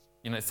released.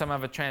 Some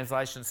other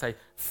translations say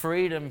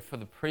freedom for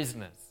the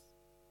prisoners.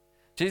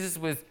 Jesus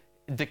was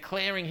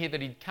declaring here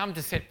that he'd come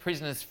to set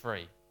prisoners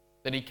free,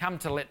 that he'd come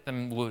to let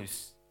them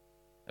loose.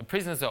 And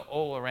prisoners are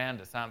all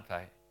around us, aren't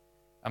they?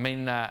 I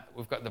mean,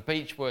 we've got the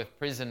Beechworth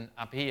prison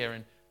up here,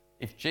 and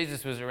if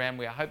Jesus was around,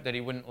 we hope that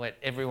he wouldn't let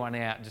everyone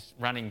out just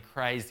running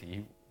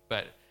crazy.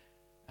 But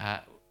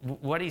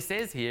what he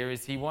says here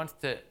is he wants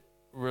to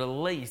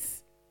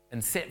release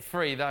and set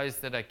free those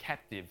that are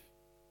captive.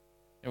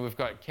 And we've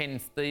got Ken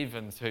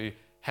Stevens, who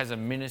has a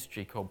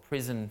ministry called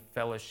Prison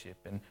Fellowship,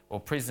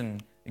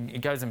 he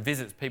goes and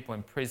visits people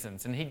in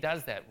prisons, and he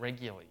does that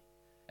regularly.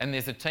 And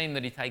there's a team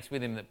that he takes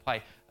with him that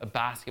play a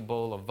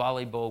basketball or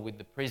volleyball with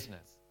the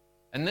prisoners.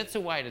 And that's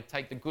a way to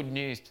take the good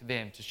news to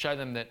them, to show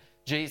them that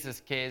Jesus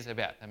cares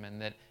about them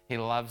and that he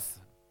loves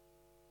them.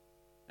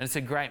 And it's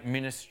a great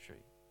ministry.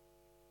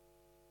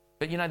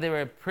 But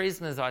there are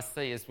prisoners I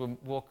see as we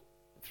walk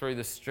through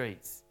the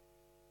streets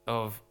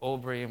of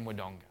Albury and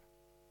Wodonga.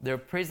 There are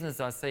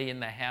prisoners I see in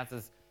the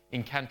houses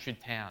in country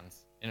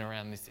towns in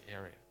around this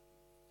area.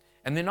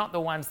 And they're not the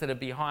ones that are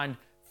behind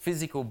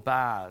physical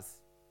bars,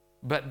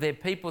 but they're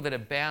people that are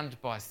bound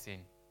by sin,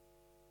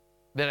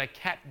 that are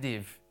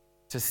captive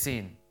to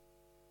sin.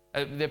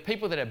 They're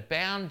people that are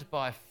bound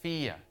by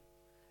fear,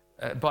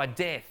 by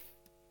death,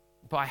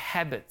 by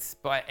habits,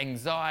 by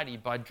anxiety,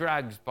 by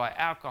drugs, by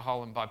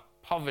alcohol, and by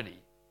poverty.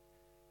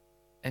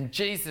 And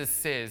Jesus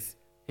says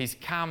he's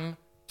come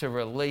to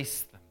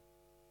release them.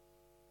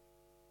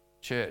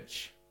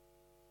 Church,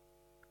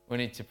 we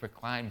need to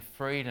proclaim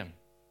freedom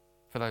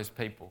for those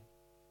people.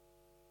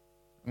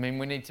 I mean,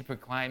 we need to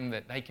proclaim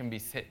that they can be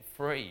set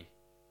free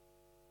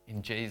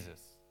in Jesus.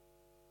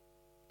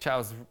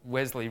 Charles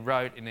Wesley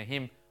wrote in a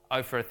hymn,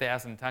 "Oh, for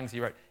 1,000 tongues," he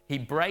wrote, "He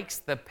breaks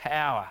the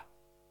power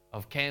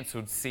of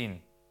cancelled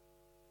sin.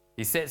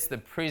 He sets the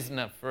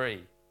prisoner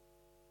free.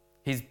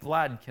 His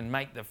blood can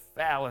make the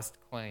foulest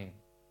clean.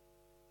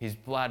 His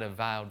blood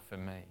availed for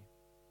me."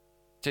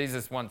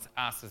 Jesus wants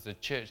us as a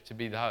church to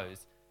be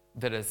those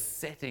that are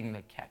setting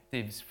the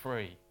captives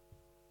free,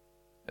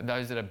 and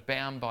those that are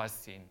bound by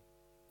sin,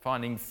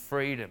 finding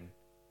freedom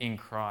in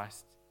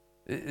Christ.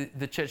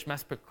 The church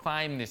must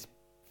proclaim this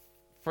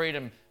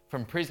freedom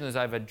from prisoners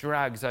over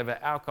drugs, over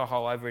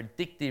alcohol, over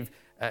addictive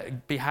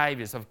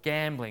behaviours, of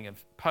gambling,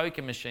 of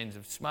poker machines,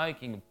 of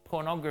smoking, of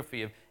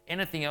pornography, of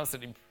anything else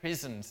that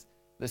imprisons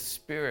the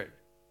spirit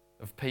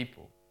of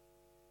people.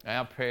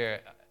 Our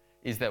prayer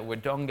is that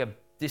Wodonga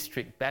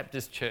District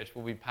Baptist Church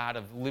will be part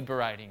of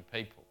liberating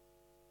people,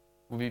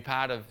 will be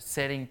part of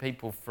setting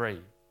people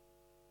free,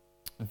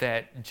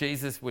 that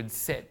Jesus would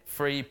set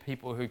free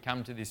people who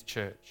come to this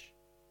church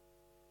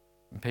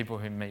and people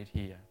who meet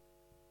here.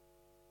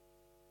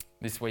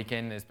 This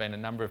weekend there's been a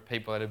number of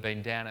people that have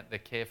been down at the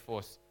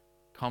Careforce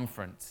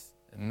conference,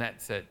 and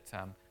that's at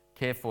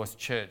Careforce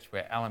Church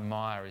where Alan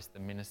Meyer is the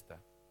minister.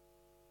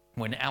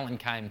 When Alan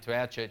came to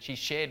our church, he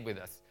shared with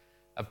us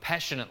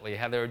passionately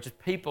how there are just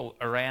people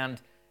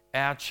around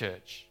our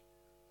church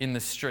in the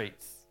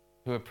streets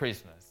who are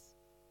prisoners,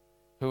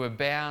 who are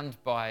bound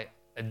by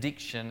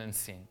addiction and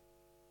sin.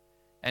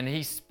 And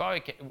he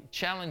spoke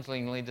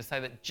challengingly to say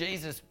that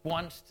Jesus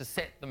wants to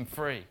set them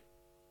free.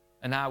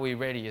 And are we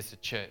ready as a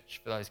church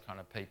for those kind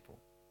of people?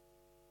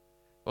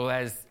 Well,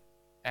 as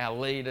our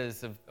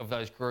leaders of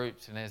those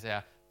groups and as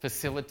our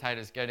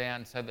facilitators go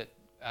down, so that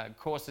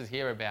courses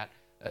here about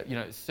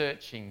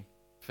searching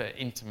for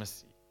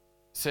intimacy,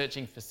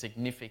 searching for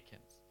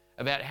significance,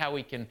 about how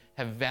we can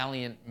have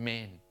valiant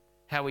men,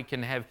 how we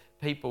can have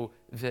people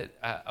that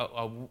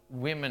are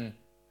women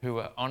who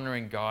are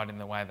honouring God in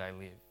the way they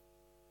live.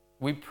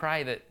 We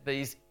pray that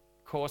these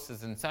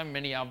courses, and so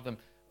many of them,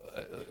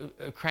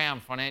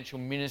 Crown Financial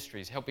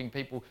Ministries, helping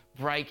people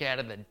break out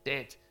of the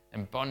debt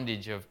and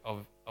bondage of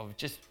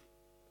just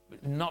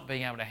not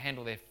being able to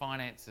handle their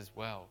finances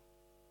well.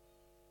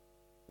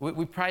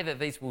 We pray that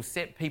these will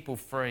set people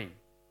free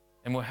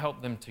and will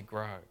help them to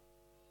grow,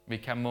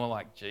 become more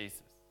like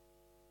Jesus.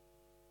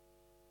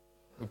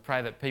 We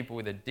pray that people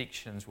with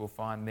addictions will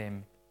find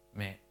them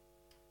met.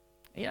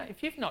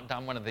 If you've not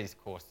done one of these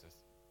courses,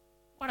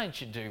 Why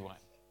don't you do one?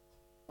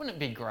 Wouldn't it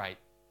be great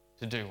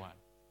to do one?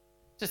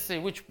 Just see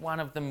which one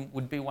of them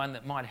would be one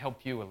that might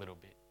help you a little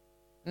bit.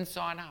 And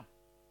sign up.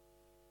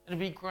 It'd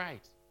be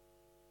great.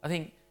 I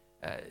think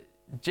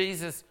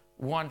Jesus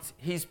wants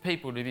his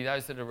people to be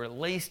those that are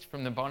released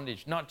from the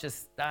bondage, not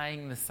just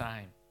staying the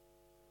same.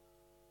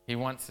 He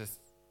wants us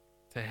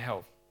to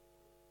help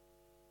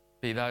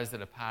be those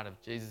that are part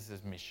of Jesus'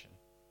 mission,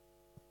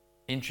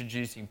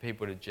 introducing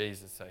people to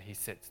Jesus so he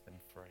sets them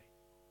free.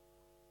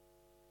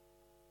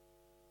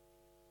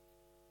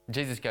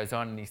 Jesus goes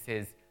on and he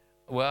says,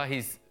 well,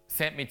 he's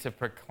sent me to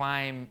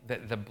proclaim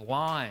that the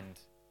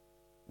blind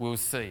will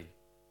see.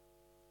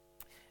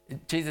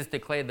 Jesus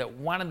declared that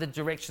one of the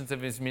directions of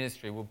his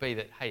ministry will be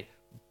that, hey,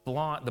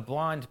 the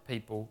blind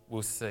people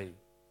will see.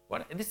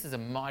 This is a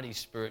mighty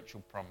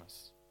spiritual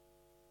promise.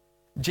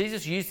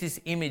 Jesus used this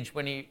image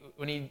when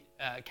he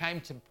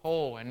came to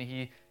Paul, and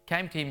he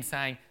came to him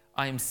saying,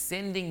 I am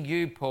sending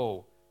you,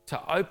 Paul,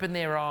 to open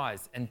their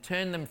eyes and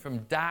turn them from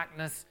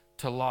darkness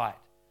to light,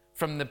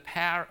 from the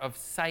power of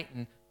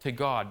Satan to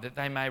God, that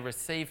they may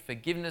receive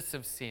forgiveness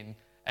of sin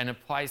and a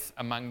place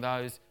among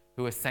those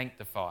who are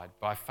sanctified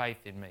by faith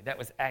in me. That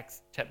was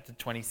Acts chapter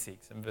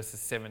 26 and verses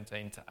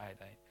 17 to 18.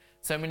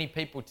 So many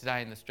people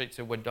today in the streets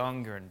of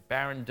Wodonga and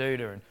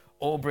Barranduda and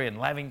Albury and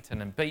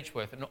Lavington and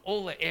Beechworth and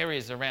all the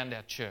areas around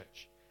our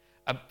church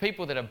are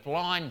people that are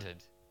blinded.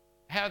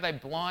 How are they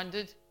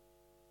blinded?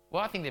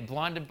 Well, I think they're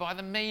blinded by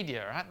the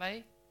media, aren't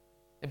they?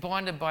 They're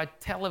blinded by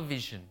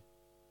television.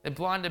 They're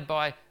blinded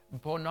by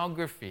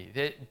pornography.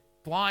 They're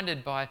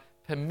blinded by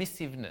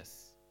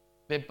permissiveness.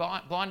 They're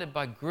blinded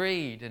by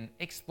greed and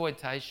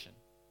exploitation.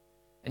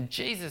 And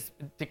Jesus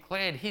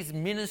declared his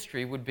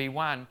ministry would be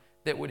one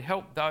that would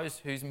help those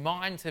whose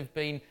minds have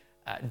been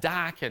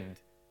darkened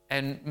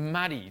and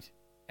muddied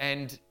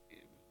and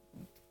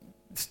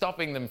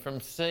stopping them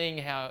from seeing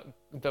how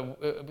the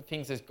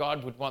things as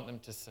God would want them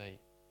to see.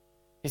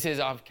 He says,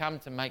 I've come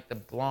to make the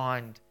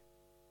blind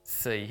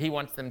see. He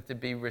wants them to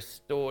be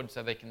restored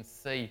so they can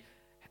see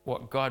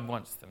what God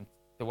wants them,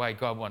 the way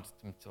God wants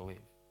them to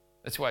live.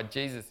 That's why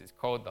Jesus is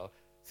called,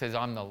 says,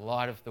 I'm the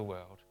light of the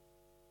world.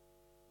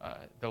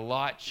 The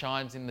light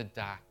shines in the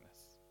darkness.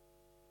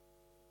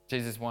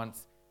 Jesus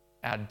wants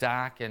our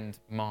darkened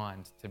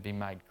mind to be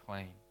made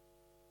clean.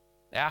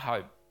 Our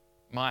hope,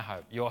 my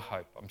hope, your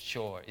hope, I'm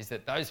sure, is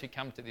that those who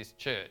come to this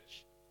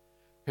church,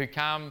 who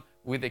come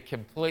with a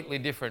completely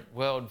different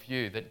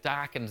worldview that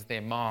darkens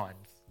their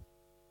minds,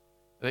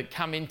 that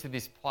come into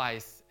this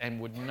place and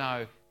would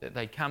know that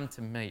they come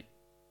to meet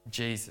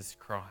Jesus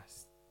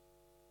Christ,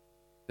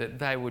 that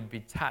they would be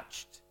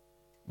touched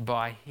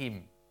by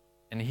him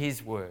and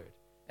his word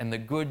and the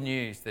good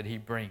news that he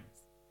brings,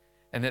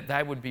 and that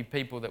they would be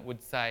people that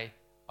would say,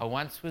 I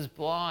once was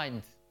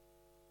blind,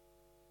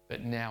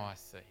 but now I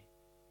see.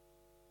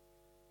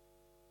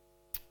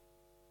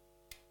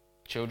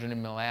 Children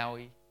in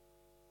Malawi,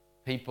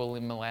 people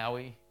in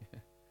Malawi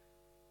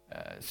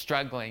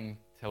struggling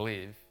to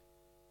live,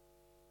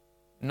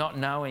 not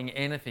knowing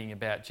anything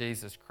about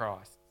Jesus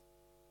Christ,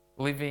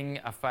 living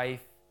a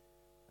faith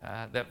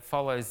that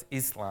follows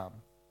Islam.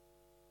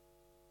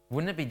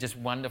 Wouldn't it be just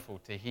wonderful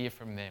to hear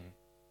from them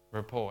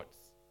reports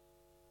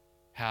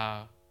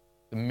how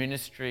the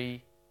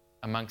ministry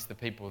amongst the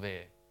people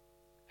there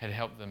had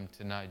helped them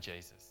to know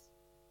Jesus?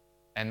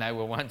 And they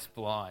were once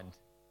blind,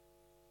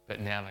 but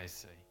now they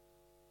see.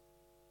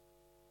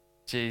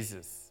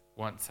 Jesus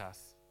wants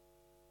us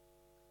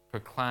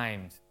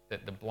proclaimed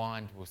that the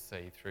blind will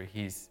see through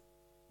his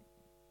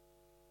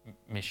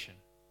mission.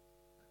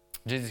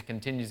 Jesus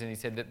continues and he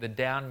said that the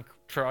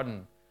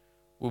downtrodden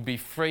will be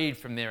freed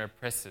from their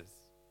oppressors.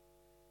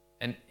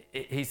 And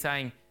he's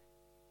saying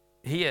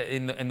here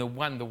in the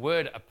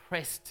word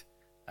oppressed,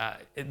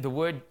 the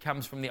word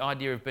comes from the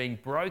idea of being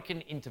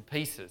broken into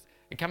pieces.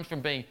 It comes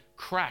from being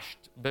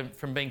crushed,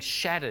 from being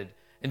shattered.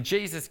 And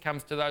Jesus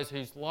comes to those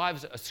whose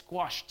lives are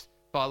squashed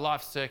by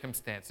life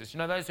circumstances. You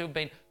know, those who have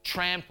been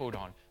trampled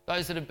on,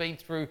 those that have been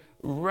through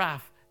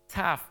rough,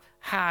 tough,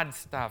 hard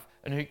stuff,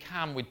 and who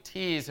come with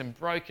tears and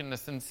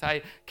brokenness and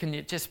say, can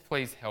you just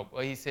please help?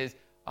 Well, he says,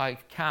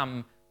 I've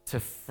come to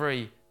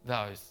free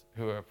those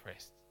who are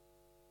oppressed,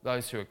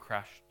 those who are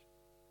crushed.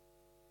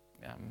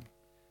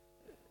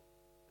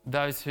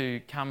 Those who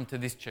come to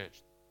this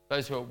church,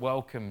 those who are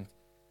welcomed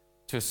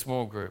to a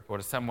small group or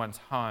to someone's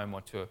home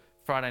or to a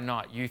Friday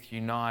night Youth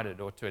United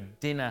or to a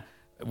dinner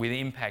with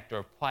Impact or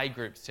a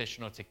playgroup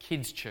session or to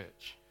kids'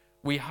 church.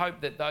 We hope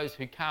that those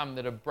who come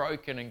that are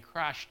broken and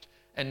crushed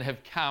and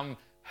have come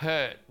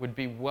hurt would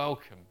be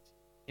welcomed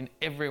in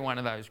every one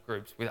of those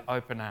groups with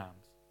open arms,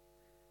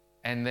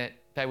 and that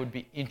they would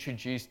be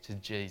introduced to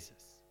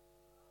Jesus,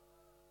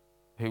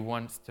 who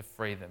wants to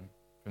free them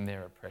from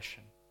their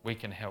oppression. We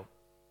can help.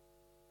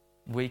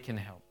 We can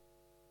help.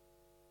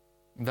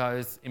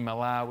 Those in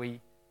Malawi,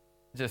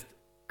 just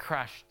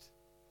crushed,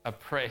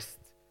 oppressed,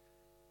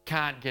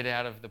 can't get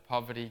out of the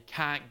poverty,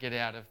 can't get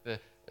out of the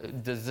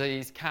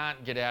disease,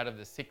 can't get out of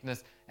the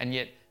sickness, and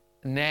yet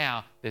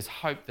now there's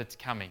hope that's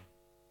coming.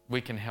 We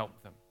can help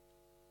them.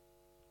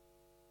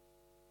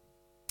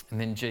 And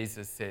then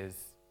Jesus says,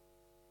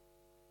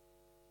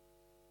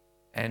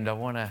 And I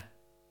want to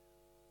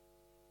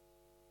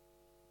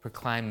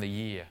proclaim the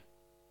year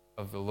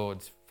of the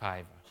Lord's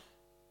favour.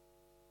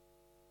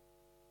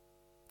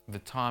 The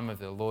time of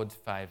the Lord's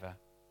favour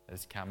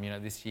has come. You know,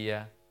 this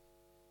year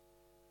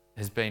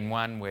has been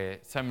one where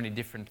so many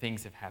different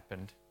things have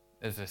happened.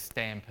 There's a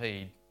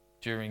stampede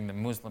during the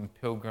Muslim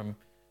pilgrim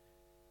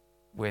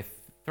where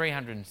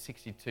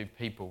 362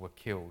 people were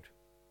killed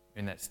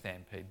in that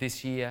stampede.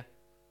 This year,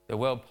 the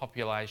world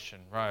population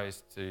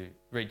rose to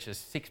reach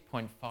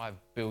 6.5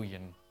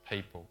 billion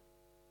people.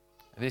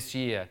 This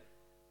year,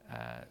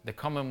 the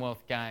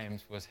Commonwealth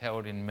Games was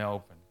held in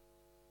Melbourne.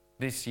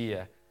 This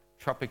year,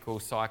 Tropical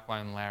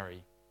Cyclone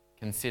Larry,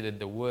 considered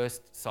the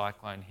worst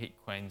cyclone, hit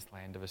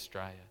Queensland of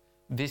Australia.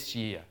 This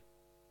year,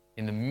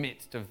 in the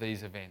midst of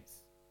these events,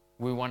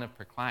 we want to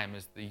proclaim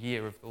as the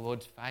year of the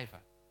Lord's favour.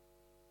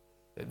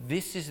 That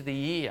this is the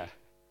year,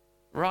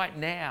 right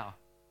now,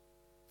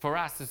 for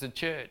us as a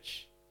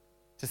church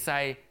to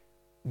say,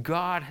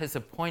 God has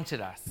appointed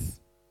us.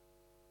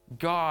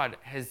 God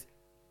has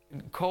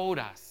called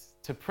us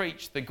to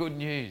preach the good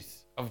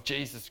news of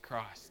Jesus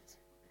Christ.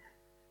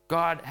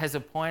 God has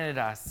appointed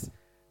us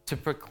to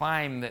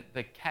proclaim that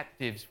the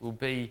captives will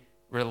be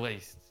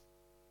released,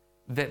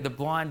 that the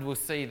blind will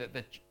see, that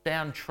the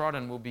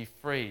downtrodden will be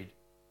freed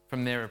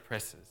from their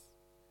oppressors,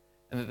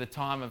 and that the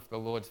time of the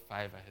Lord's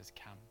favour has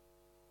come.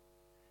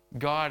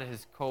 God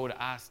has called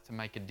us to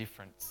make a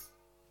difference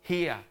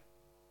here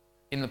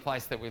in the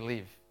place that we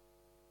live,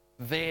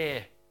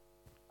 there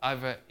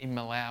over in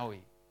Malawi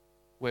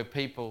where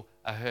people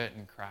are hurt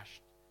and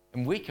crushed,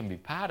 and we can be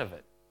part of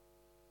it.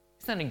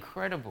 Isn't that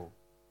incredible?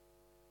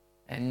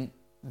 And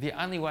the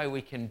only way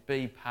we can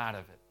be part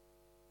of it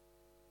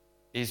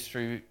is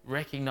through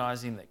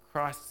recognising that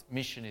Christ's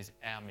mission is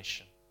our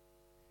mission,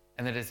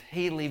 and that as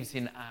he lives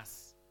in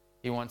us,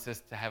 he wants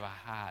us to have a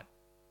heart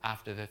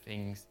after the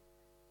things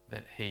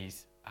that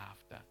he's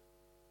after.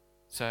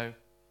 So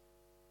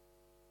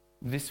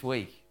this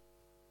week,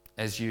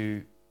 as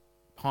you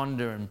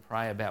ponder and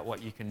pray about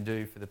what you can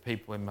do for the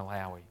people in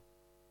Malawi,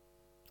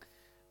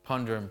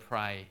 ponder and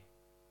pray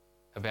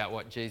about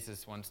what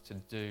Jesus wants to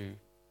do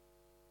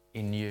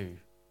in you,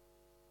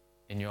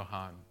 in your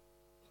home,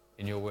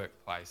 in your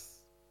workplace,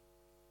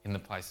 in the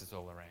places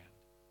all around.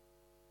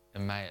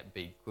 And may it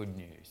be good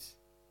news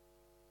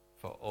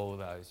for all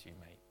those you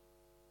meet.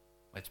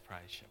 Let's pray,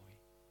 shall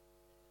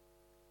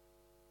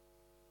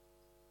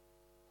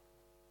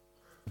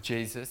we?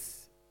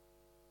 Jesus,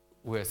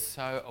 we're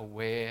so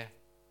aware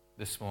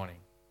this morning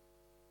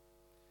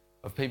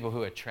of people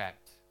who are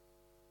trapped,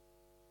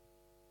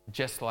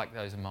 just like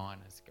those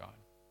miners, God.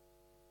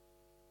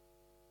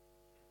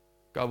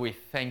 God, we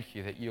thank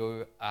you that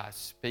you are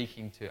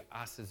speaking to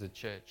us as a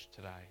church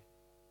today,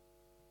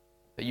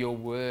 that your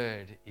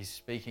word is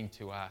speaking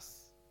to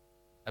us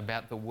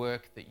about the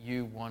work that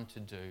you want to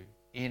do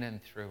in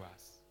and through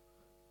us.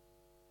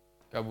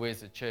 God, we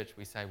as a church,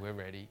 we say we're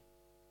ready.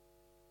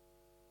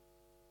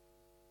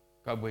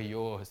 God, we're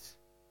yours.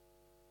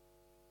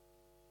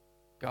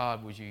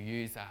 God, would you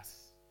use us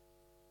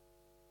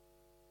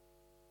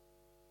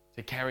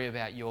to carry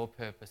about your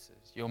purposes,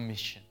 your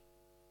mission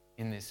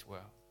in this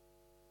world?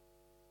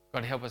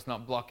 God, help us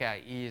not block our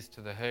ears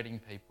to the hurting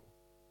people.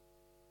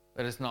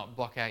 Let us not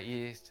block our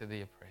ears to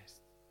the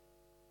oppressed.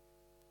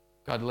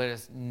 God, let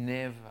us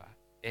never,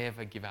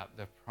 ever give up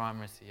the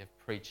primacy of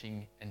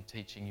preaching and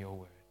teaching your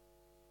word,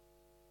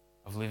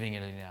 of living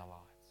it in our lives.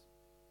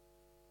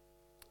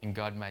 And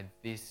God, may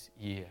this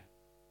year,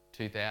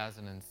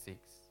 2006,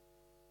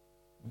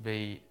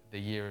 be the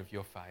year of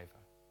your favour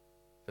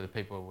for the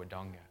people of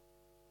Wodonga,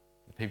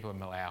 the people of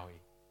Malawi,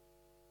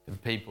 for the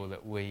people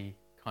that we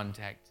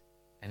contact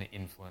and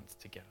influence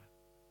together.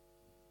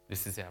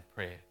 This is our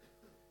prayer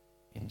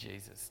in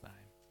Jesus' name.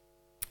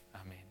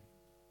 Amen.